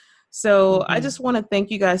through. So I just want to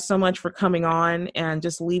thank you guys so much for coming on and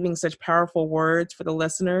just leaving such powerful words for the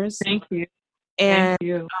listeners. Thank you. And Thank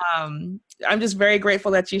you. I'm just very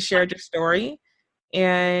grateful that you shared your story.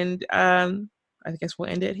 And I guess we'll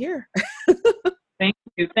end it here. Thank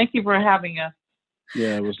you. Thank you for having us.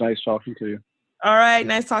 Yeah, it was nice talking to you. All right.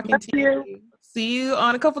 Nice talking to you. See you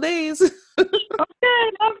on a couple days. Okay.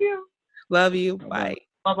 Love you. Love you. Bye.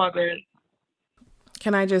 Bye-bye, baby.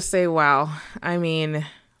 Can I just say, wow. I mean,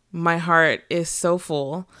 my heart is so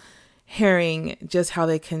full hearing just how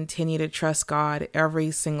they continue to trust God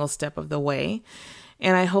every single step of the way.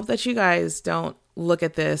 And I hope that you guys don't look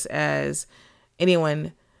at this as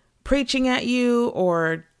anyone preaching at you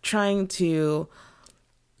or trying to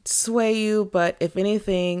sway you, but if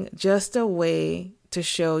anything, just a way to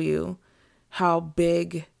show you how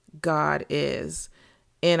big God is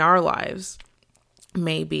in our lives.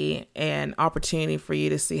 Maybe an opportunity for you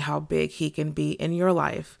to see how big he can be in your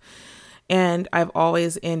life. And I've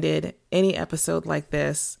always ended any episode like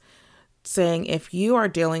this saying, if you are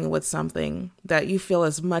dealing with something that you feel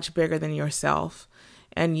is much bigger than yourself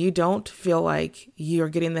and you don't feel like you're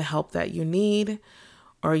getting the help that you need,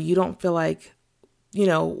 or you don't feel like,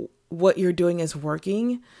 what you're doing is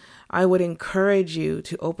working, I would encourage you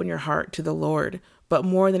to open your heart to the Lord. But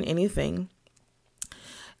more than anything,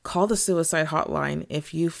 call the suicide hotline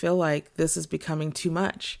if you feel like this is becoming too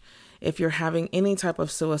much. If you're having any type of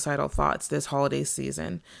suicidal thoughts this holiday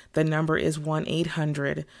season, the number is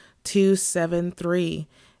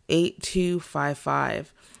 1-800-273-8255.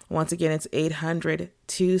 Once again, it's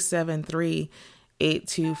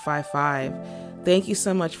 800-273-8255. Thank you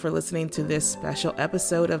so much for listening to this special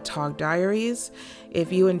episode of Talk Diaries.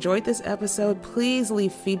 If you enjoyed this episode, please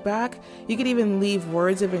leave feedback. You could even leave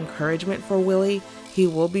words of encouragement for Willie. He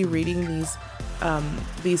will be reading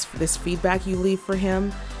this feedback you leave for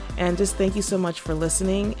him. And just thank you so much for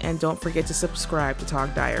listening. And don't forget to subscribe to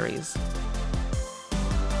Talk Diaries.